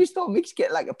 Mick's serious though. Mick's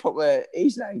get like a proper.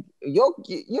 He's like, you're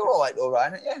all right though,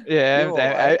 right?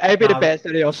 Yeah, I'd be the best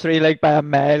of the us three, like by a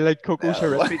mile. Like Coco's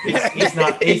horrific.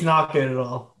 He's not good at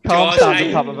all.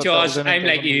 Josh, I'm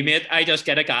like you, mate. I just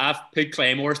get a gaff, put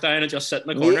claymores down, and just sit in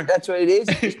the corner. Mate, that's what it is.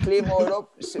 Just claymore it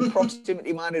up,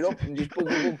 proximity man it up, and just boom,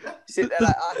 boom, boom. Sit there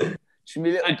like that. Just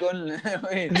me little gun.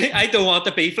 I don't want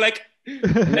the beef, like. I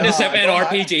just sit in an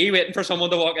RPG waiting for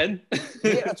someone to walk in.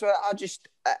 Yeah, that's right.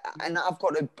 And I've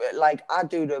got to, like, I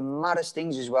do the maddest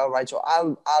things as well, right? So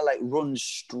I'll like run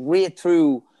straight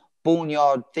through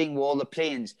boneyard thing with all the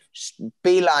planes,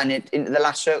 beeline it into the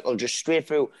last circle, just straight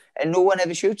through, and no one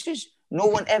ever shoots us. No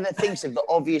one ever thinks of the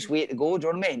obvious way to go. Do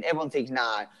you know what I mean? Everyone thinks,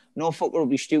 nah, no fucker will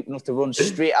be stupid enough to run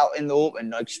straight out in the open,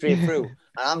 like straight through. And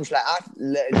I'm just like,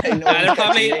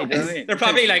 they're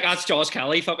probably like, that's Josh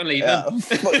Kelly, fucking leaving. Yeah,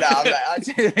 fuck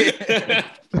that,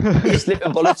 I'm like, he's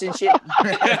slipping bullets and shit.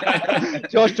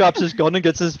 Josh drops his gun and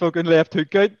gets his fucking left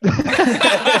hook out.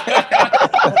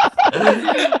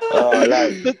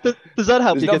 Does that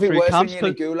help you get through camps? There's nothing worse when you're in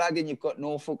a gulag and you've got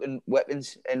no fucking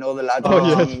weapons and all the lads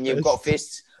and you've got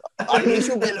fists. You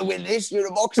should be able to win this. You're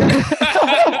a boxer.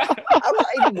 How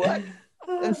might even work?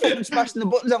 And fucking smashing the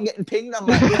buttons, I'm getting pinged. I'm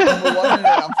like, number one.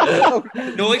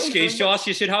 And no excuse, Josh.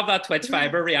 You should have that Twitch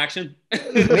fiber reaction.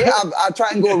 Mate, I try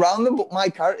and go around them, but my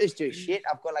character's just shit.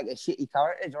 I've got like a shitty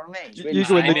character. Do you know what I mean?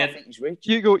 Really I think he's rich.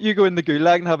 You go in the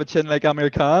gulag and have a chin like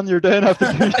Amir Khan. You're down after.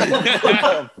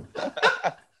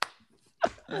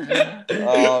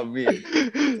 Oh man!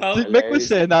 Mick was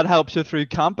saying that helps you through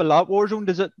camp a lot. Warzone,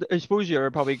 does it? I suppose you're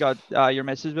probably got your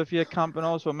missus with you at camp and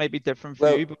all, so it might be different for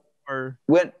you. Or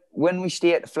when we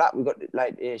stay at the flat, we got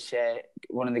like this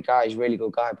one of the guys, really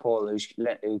good guy, Paul,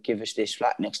 who give us this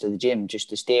flat next to the gym just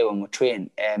to stay when we train.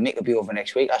 Mick will be over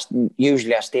next week.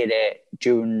 Usually I stay there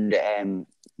during the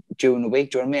week. Do you know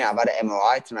what I mean? I've had an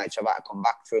MRI tonight, so I've had to come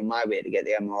back through my way to get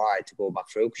the MRI to go back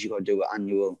through because you got to do an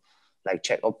annual like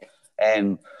check up.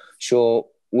 So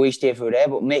we stay through there,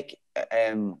 but Mick's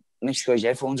got his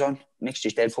headphones on. Mick's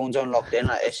just headphones on, locked in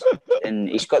like this, and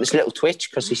he's got this little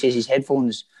twitch because he says his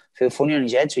headphones feel funny on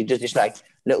his head, so he does this like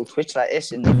little twitch like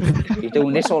this, and he's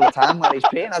doing this all the time while he's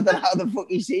playing. I don't know how the fuck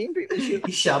he's seeing people shoot.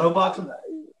 He's shadowboxing.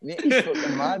 He's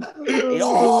fucking mad.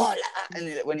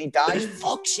 And when he dies,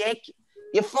 fuck's sake,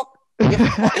 you fucking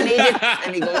idiot.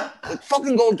 And he goes,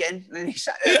 fucking go again. And then he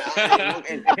sat there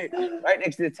right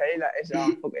next to the telly like this.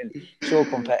 Fucking so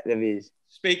competitive he is.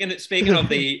 Speaking of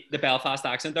the Belfast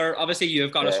accent there, obviously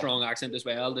you've got a strong accent as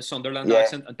well. The Sunderland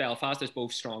accent and Belfast is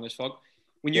both strong as fuck.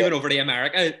 When you went over to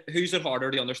America, who's it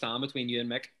harder to understand between you and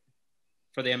Mick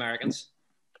for the Americans?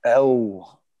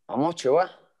 Oh, I'm not sure.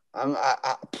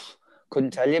 I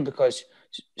couldn't tell you because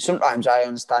sometimes I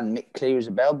understand Mick clear as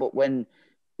a bell, but when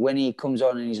he comes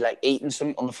on and he's like eating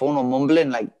something on the phone or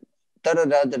mumbling like da da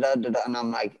da da da da, and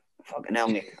I'm like, fucking hell,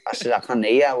 Mick. I said, I can't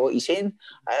hear what he's saying.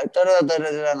 Da da da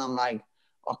da, and I'm like,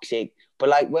 fuck's sake. But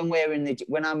like when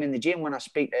I'm in the gym, when I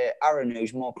speak to Aaron,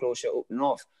 who's more closer up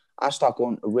north, I start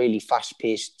going really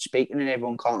fast-paced speaking, and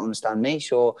everyone can't understand me.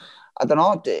 So I don't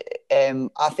know.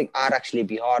 I think I'd actually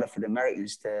be harder for the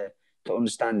Americans to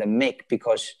understand than Mick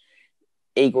because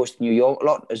he goes to New York a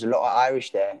lot. There's a lot of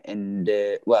Irish there, and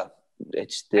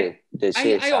it's the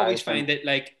I always find that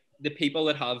like the people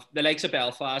that have the likes of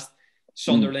Belfast,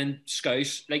 Sunderland,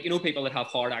 Scouse, like, you know, people that have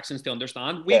hard accents to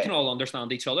understand, we can all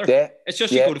understand each other. It's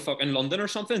just you go to fucking London or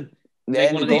something,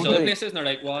 like one of these other places, and they're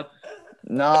like, what?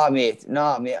 No, mate.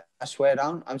 I swear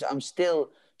down. I'm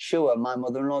still sure my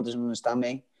mother-in-law doesn't understand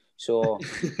me. So I've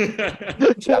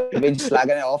been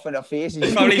slagging it off in her face.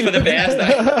 Probably for the best.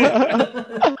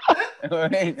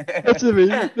 That's what I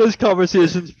mean. This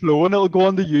conversation's flowing. It'll go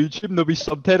on to YouTube and there'll be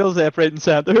subtitles left, right, and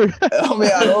centre. Oh,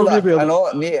 mate, I know that. I know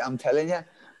it, mate. I'm telling you.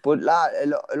 But a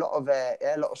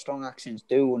lot of strong accents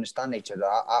do understand each other.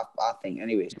 I think,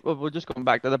 anyways. Well, we're just going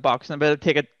back to the boxing a bit.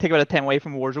 Take a bit of time away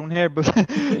from Warzone here, but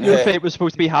your fight was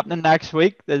supposed to be happening next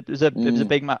week. It was a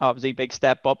big, obviously big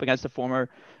step up against the former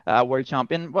world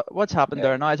champion. What's happened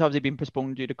there now? It's obviously been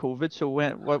postponed due to COVID. So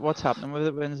what's happening with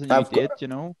it? When's the new date? You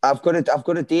know, I've got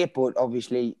a date, but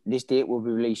obviously this date will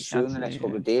be released soon in the next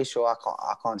couple of days. So I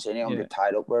can't say anything. I'm a bit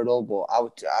tied up with it all, but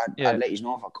I'd let you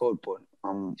know if I could. But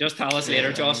just tell us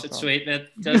later, Josh. It's sweet, mate.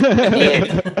 It'll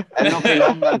not be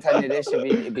long. I'm telling you this. It'll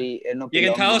be you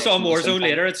can tell us on Warzone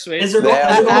later. It's sweet. Is there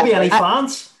going to be any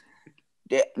fans?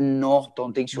 No,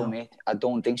 don't think so, mate. I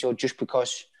don't think so. Just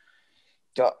because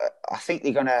I think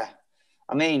they're gonna.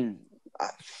 I mean,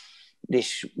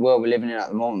 this world we're living in at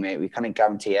the moment, mate. We can't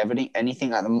guarantee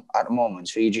anything at the moment.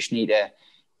 So you just need to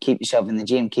keep yourself in the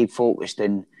gym, keep focused,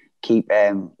 and keep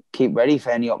ready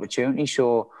for any opportunity.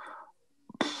 So.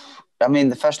 I mean,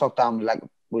 the first lockdown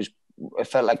it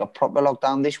felt like a proper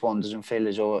lockdown. This one doesn't feel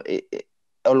as though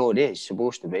although it is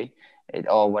supposed to be,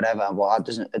 or whatever. But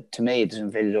to me, it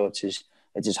doesn't feel as though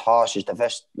it's as harsh as the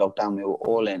first lockdown we were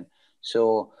all in.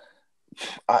 So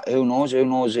who knows? Who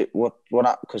knows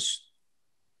because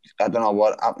I don't know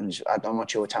what happens. I'm not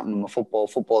sure what's happening with football.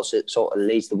 Football sort of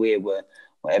leads the way with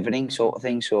everything sort of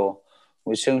thing. So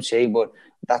we'll soon see. But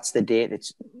that's the date.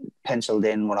 It's penciled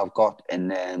in what I've got,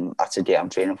 and that's the date I'm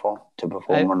training for to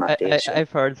perform on that day. So. I've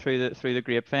heard through the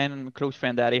grapevine, and a close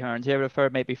friend Eddie Hearns here, I've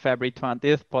heard maybe February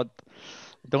 20th, but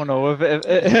I don't know if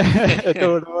I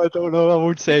don't know. I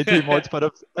won't say too much,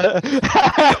 but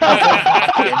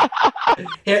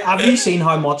Here, have you seen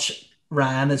how much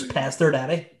Ryan has pestered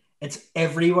Eddie? It's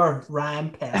everywhere.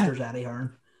 Ryan pesters Eddie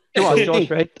Hearn.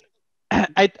 Josh, right?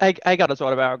 I got his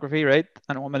autobiography, right?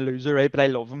 I know I'm a loser, right? But I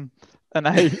love him. And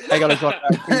I got his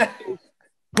autobiography,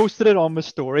 posted it on my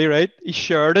story, right? He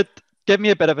shared it, gave me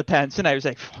a bit of attention. I was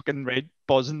like, fucking right,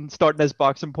 buzzing, starting his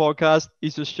boxing podcast.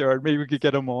 He's just shared me, we could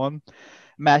get him on.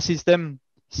 Messaged him,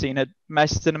 seen it.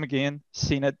 Messaged him again,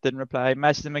 seen it, didn't reply.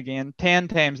 Messaged him again, 10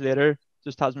 times later,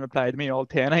 just hasn't replied to me all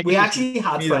 10. We actually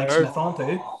had Frank Smith on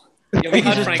too. Yeah, we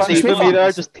had Frank Smith on there,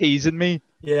 just teasing me.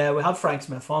 Yeah, we had Frank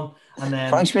Smith on, and then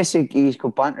Frank Smith, he's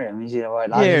good banter. I mean, he's a right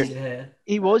lad. Yeah.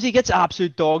 He gets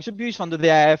absolute dogs abuse under the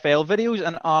IFL videos,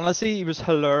 and honestly, he was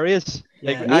hilarious.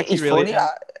 Yeah. Like, He's really funny.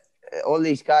 All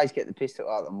these guys get the piss out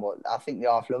of them, but I think they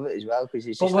half love it as well because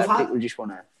it's just like people just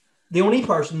want to. The only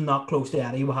person not close to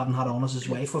Eddie we haven't had on is his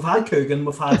wife. We've had Coogan,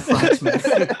 we've had Frank Smith.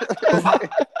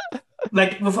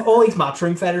 With all these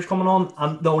matchroom fighters coming on,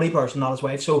 and the only person not his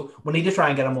wife. So we need to try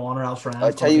and get him on, or else Ryan's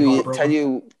I'll tell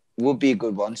you, would be a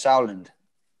good one. Sowland.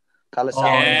 Call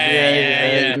Sowland.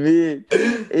 Yeah.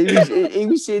 He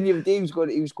was saying the other day he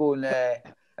was going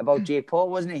about Jake Paul,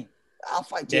 wasn't he? I'll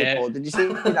fight Jake Paul. Did you see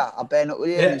that? I'll bear up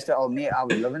with you. And he said, "Oh mate, I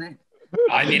was loving it."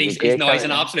 I mean, he's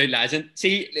an absolute legend.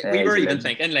 See, we were even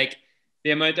thinking like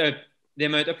the amount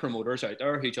of promoters out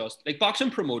there who just like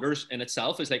boxing promoters in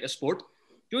itself is like a sport.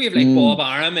 You have like Bob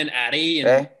Arum and Eddie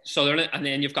and Sunderland, and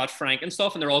then you've got Frank and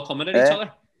stuff, and they're all coming at each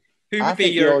other. Who would be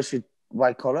your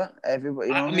white collar? Everybody.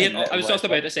 You know I was just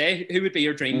about to say, who would be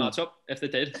your dream matchup if they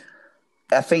did?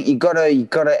 I think you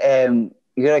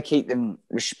gotta keep them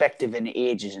respective in the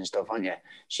ages and stuff, aren't you?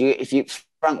 So if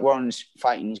Frank Warren's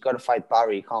fighting, he's got to fight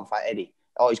Barry. He can't fight Eddie.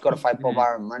 Oh, he's got to fight Bob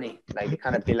Arum, money. Like it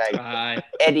kind of be like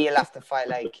Eddie will have to fight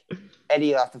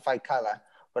Calla.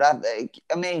 But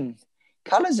I mean.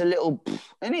 Calla's a little,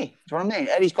 isn't he? Do you know what I mean?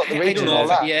 Eddie's got the reach and all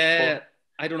that. Yeah, but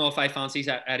I don't know if I fancy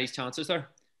Eddie's chances there.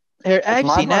 I've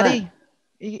seen Eddie.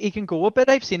 He can go a bit.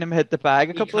 I've seen him hit the bag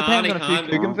a couple of times on a few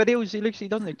Coogan videos. He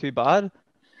doesn't look too bad.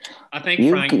 I think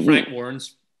Frank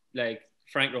Warren's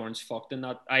fucked in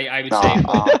that. I would say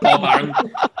Bob Arum.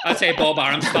 I'd say Bob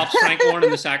Arum stops Frank Warren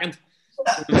in the second.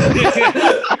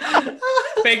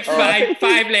 Big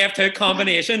five left hook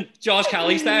combination, Josh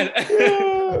Kelly style.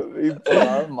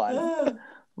 Poor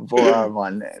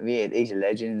man. Mate, he's a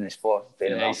legend in the sport.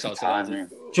 Been around for time.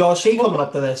 Josh, coming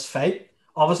up to this fight,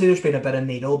 obviously there's been a bit of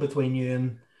needle between you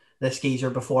and this geezer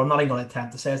before. I'm not even going to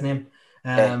attempt to say his name.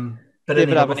 But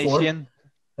David Abinesian.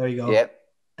 There you go.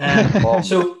 Yep.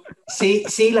 So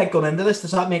see, like going into this,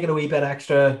 does that make it a wee bit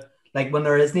extra? Like when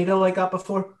there is needle like that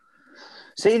before?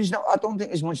 See, I don't think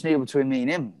there's much needle between me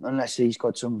and him, unless he's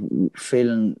got some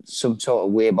sort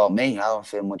of way about me. I don't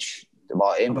feel much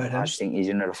about him. I just think he's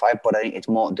another fight, but I think it's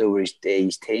more to do with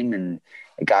his team and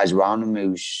the guys around him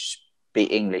who speak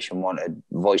English and want to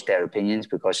voice their opinions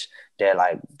because they're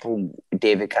like,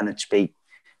 David cannot speak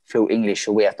through English,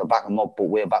 so we have to back him up, but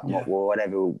we're backing him up with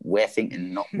whatever we're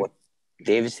thinking, not what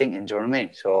David's thinking. Do you know what I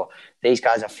mean? So these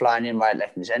guys are flying in right,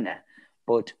 left, and centre.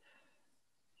 But,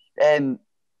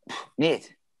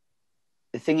 mate,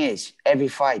 the thing is, every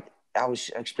fight, I was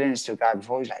explaining this to a guy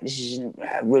before, he was like, this is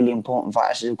a really important fight.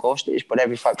 I said, of course it is, but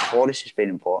every fight before this has been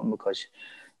important, because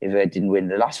if I didn't win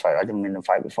the last fight, I didn't win the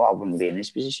fight before, I wouldn't be in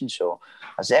this position. So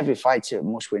I said, every fight's a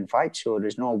must-win fight. So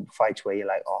there's no fights where you're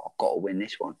like, oh, I've got to win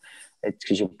this one. It's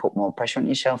because you put more pressure on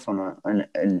yourself. And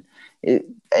at the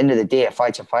end of the day, a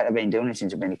fight's a fight. I've been doing it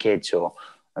since I've been a kid. So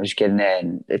I was getting there,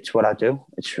 and it's what I do.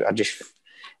 It's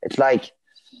like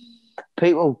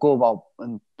people go about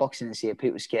in boxing and say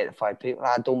people are scared to fight people.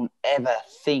 I don't ever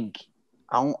think.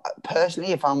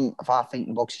 Personally, if I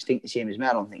think boxers think the same as me,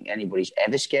 I don't think anybody's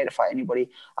ever scared to fight anybody.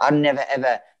 I never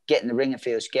ever get in the ring and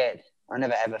feel scared. I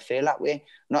never ever feel that way.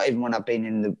 Not even when I've been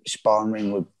in the sparring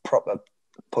ring with proper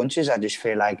punches. I just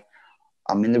feel like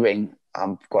I'm in the ring.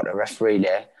 I've got a referee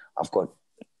there. I've got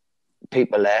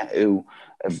people there who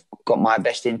have got my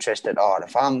best interest at heart.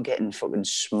 If I'm getting fucking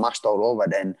smashed all over,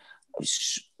 then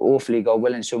hopefully, God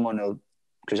willing, someone will.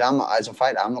 Because as a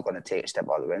fighter, I'm not going to take a step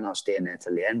out of the ring. I'll stay in there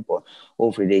till the end. But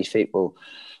hopefully, these people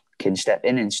can step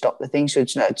in and stop the thing. So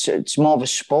it's more of a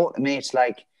sport to me. It's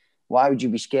like, why would you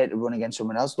be scared to run against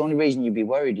someone else? The only reason you'd be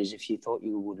worried is if you thought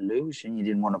you would lose and you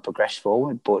didn't want to progress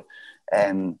forward. But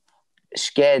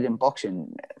scared in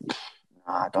boxing,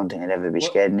 I don't think I'd ever be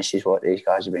scared. And this is what these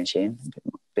guys have been saying.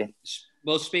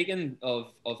 Well, speaking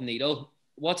of Needle,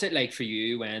 what's it like for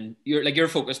you when you're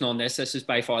focusing on this? This is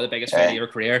by far the biggest fight of your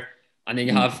career. And then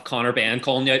you have Conor Benn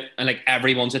calling you out, and like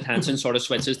everyone's attention sort of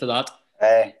switches to that.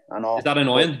 I know. Is that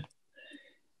annoying?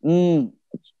 No,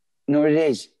 it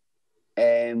is.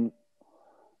 I've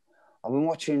been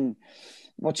watching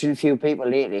a few people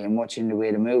lately and watching the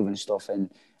way they move and stuff. And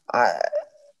I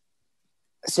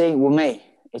see with me,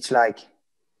 it's like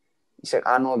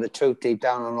I know the truth deep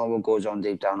down. I know what goes on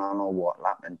deep down. I know what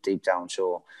happened deep down.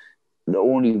 So the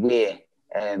only way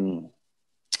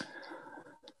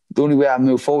I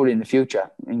move forward in the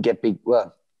future and get big.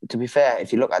 Well, to be fair,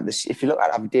 if you look at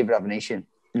David Avenation,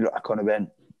 you look at Conor Benn.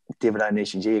 David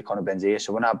Avenation's here, Conor Benn's here.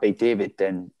 So when I beat David,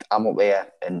 then I'm up here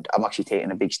and I'm actually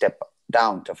taking a big step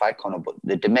down to fight Conor. But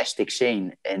the domestic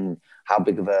scene and how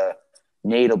big of a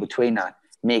needle between that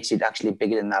makes it actually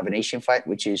bigger than the Avenation fight,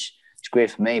 which is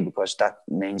great for me because that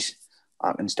means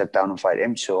I can step down and fight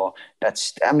him. So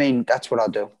that's what I'll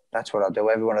do. That's what I'll do.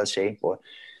 Everyone will see, but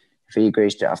if he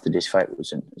agrees to after this fight,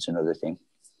 it's another thing.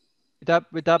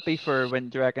 Would that be for when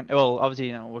do you reckon? Well,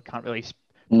 obviously, we can't really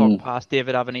talk past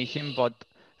David Avenation, but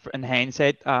in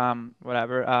hindsight,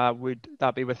 would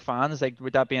that be with fans? Like,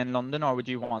 would that be in London, or would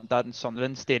you want that in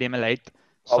Sunderland Stadium Elite?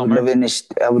 I would love it in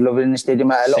the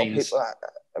stadium. A lot of people.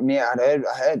 I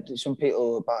heard some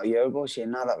people about a year ago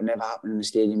saying, "No, that would never happen in the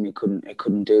stadium. You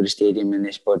couldn't do the stadium in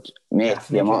this." But mate,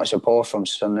 the amount of support from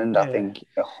Sunderland, I think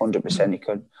 100% it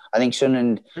could. I think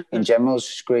Sunderland in general is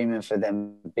screaming for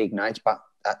them big nights back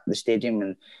at the stadium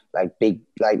and like the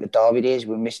derby days.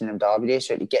 We're missing them derby days.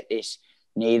 So to get this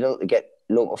needle, to get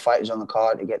local fighters on the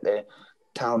card, to get the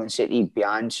town and city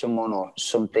behind someone or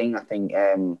something, I think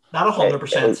that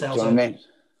 100% sells. Do you know what I mean?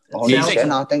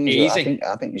 100%.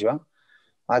 I think as well.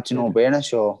 That's a no-brainer.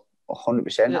 So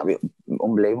 100%, that'd be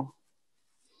unbelievable.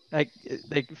 Like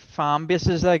fan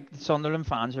bases, like Sunderland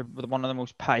fans are one of the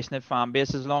most passionate fan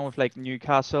bases, along with like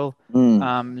Newcastle,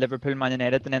 Liverpool, Man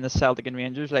United, and then the Celtic and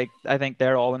Rangers. Like I think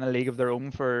they're all in a league of their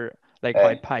own for like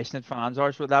how passionate fans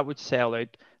are. So that would sell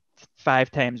out 5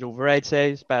 times over, I'd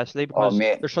say, especially because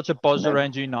there's such a buzz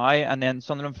around you now, and then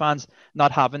Sunderland fans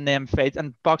not having them fights,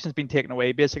 and boxing's been taken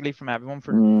away basically from everyone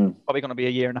for probably going to be a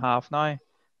year and a half now.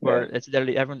 Where it's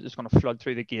literally everyone's just going to flood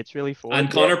through the gates really for.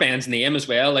 And Conor Benn's name as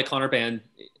well. Like Conor Benn,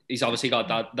 he's obviously got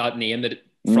that name that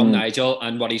from Nigel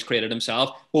and what he's created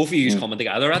himself. Both of you coming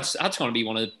together. That's going to be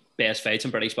one of the best fights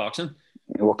in British boxing.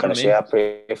 What can I say? I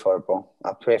pray for it, bro.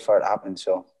 I pray for it to happen.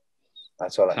 So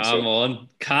that's all I can say.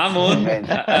 Come on.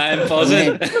 I'm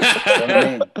buzzing.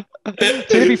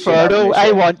 To be fair though,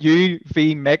 I want you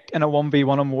v Mick in a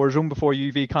 1v1 in Warzone before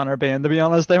you v Conor Benn. To be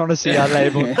honest, I want to see that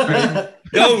live on screen.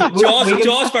 No,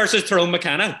 Josh versus Tyrone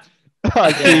McKenna.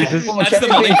 Oh, Jesus. That's the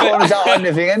money. On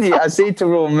the thing, I see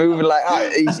Tyrone moving like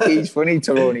that. He's funny,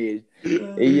 Tyrone. He is.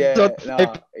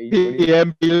 He's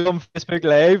PM on Facebook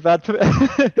Live.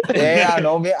 Yeah, I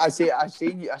know, mate. I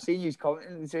seen you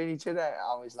commenting between each other.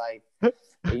 I was like,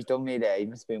 he's done me there. He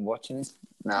must have been watching this.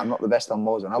 Nah, I'm not the best on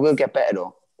Warzone. I will get better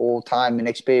though. All time and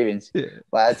experience. Yeah.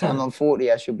 By the time I'm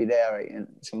 40, I should be there, right? And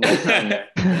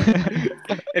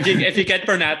if you get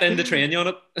Burnett in to train you on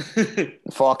it,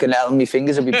 fucking hell, my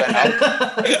fingers will be bent out.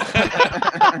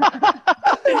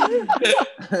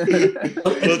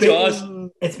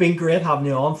 It's been great having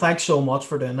you on. Thanks so much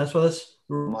for doing this with us.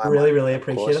 Really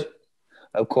appreciate it.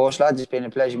 Of course, lads. It's been a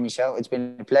pleasure myself. It's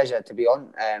been a pleasure to be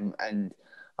on. And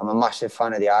I'm a massive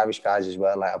fan of the Irish guys as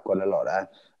well. Like I've got a lot of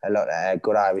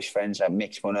good Irish friends. Like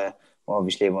Mick's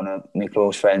obviously one of my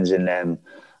close friends, and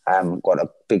got a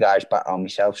big Irish background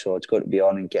myself, so it's good to be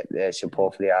on and get the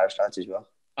support for the Irish lads as well.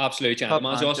 Absolute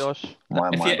gentleman, Josh.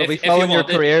 We'll be following your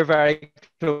career very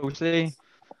closely.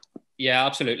 Yeah,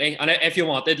 absolutely. And if you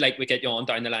wanted, like, we get you on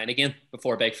down the line again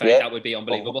before a big fight, that would be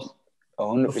unbelievable.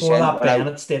 100%. Before that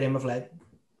Bennett Stadium of Light.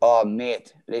 Oh,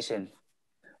 mate, listen.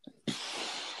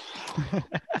 There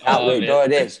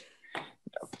it is.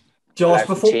 Josh,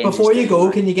 before you go,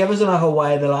 can you give us a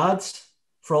Hawaii the lads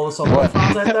for all the Sunderland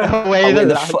fans out there? Hawaii the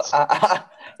lads. How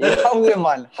are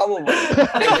man? How are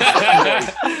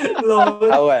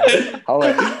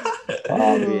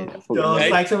Josh,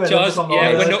 thanks a million. Josh,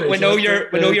 we know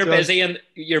you're busy, and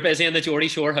you're busy in the Geordie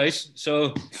Shore house.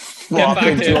 So get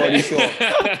back to Geordie Shore.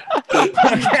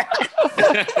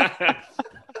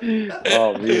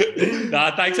 Oh,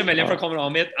 man. Thanks a million for coming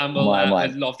on, mate. And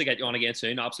I'd love to get you on again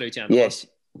soon. Absolute gentleman. Yes.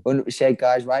 100%,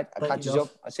 guys, right? I'll catch you up.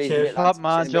 I'll see you later.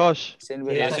 Man, Josh.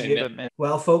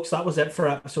 Well, folks, that was it for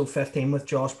episode 15 with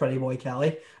Josh Pretty Boy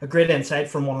Kelly. A great insight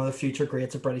from one of the future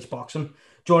greats of British boxing.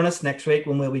 Join us next week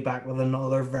when we'll be back with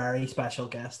another very special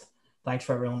guest. Thanks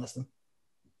for everyone listening.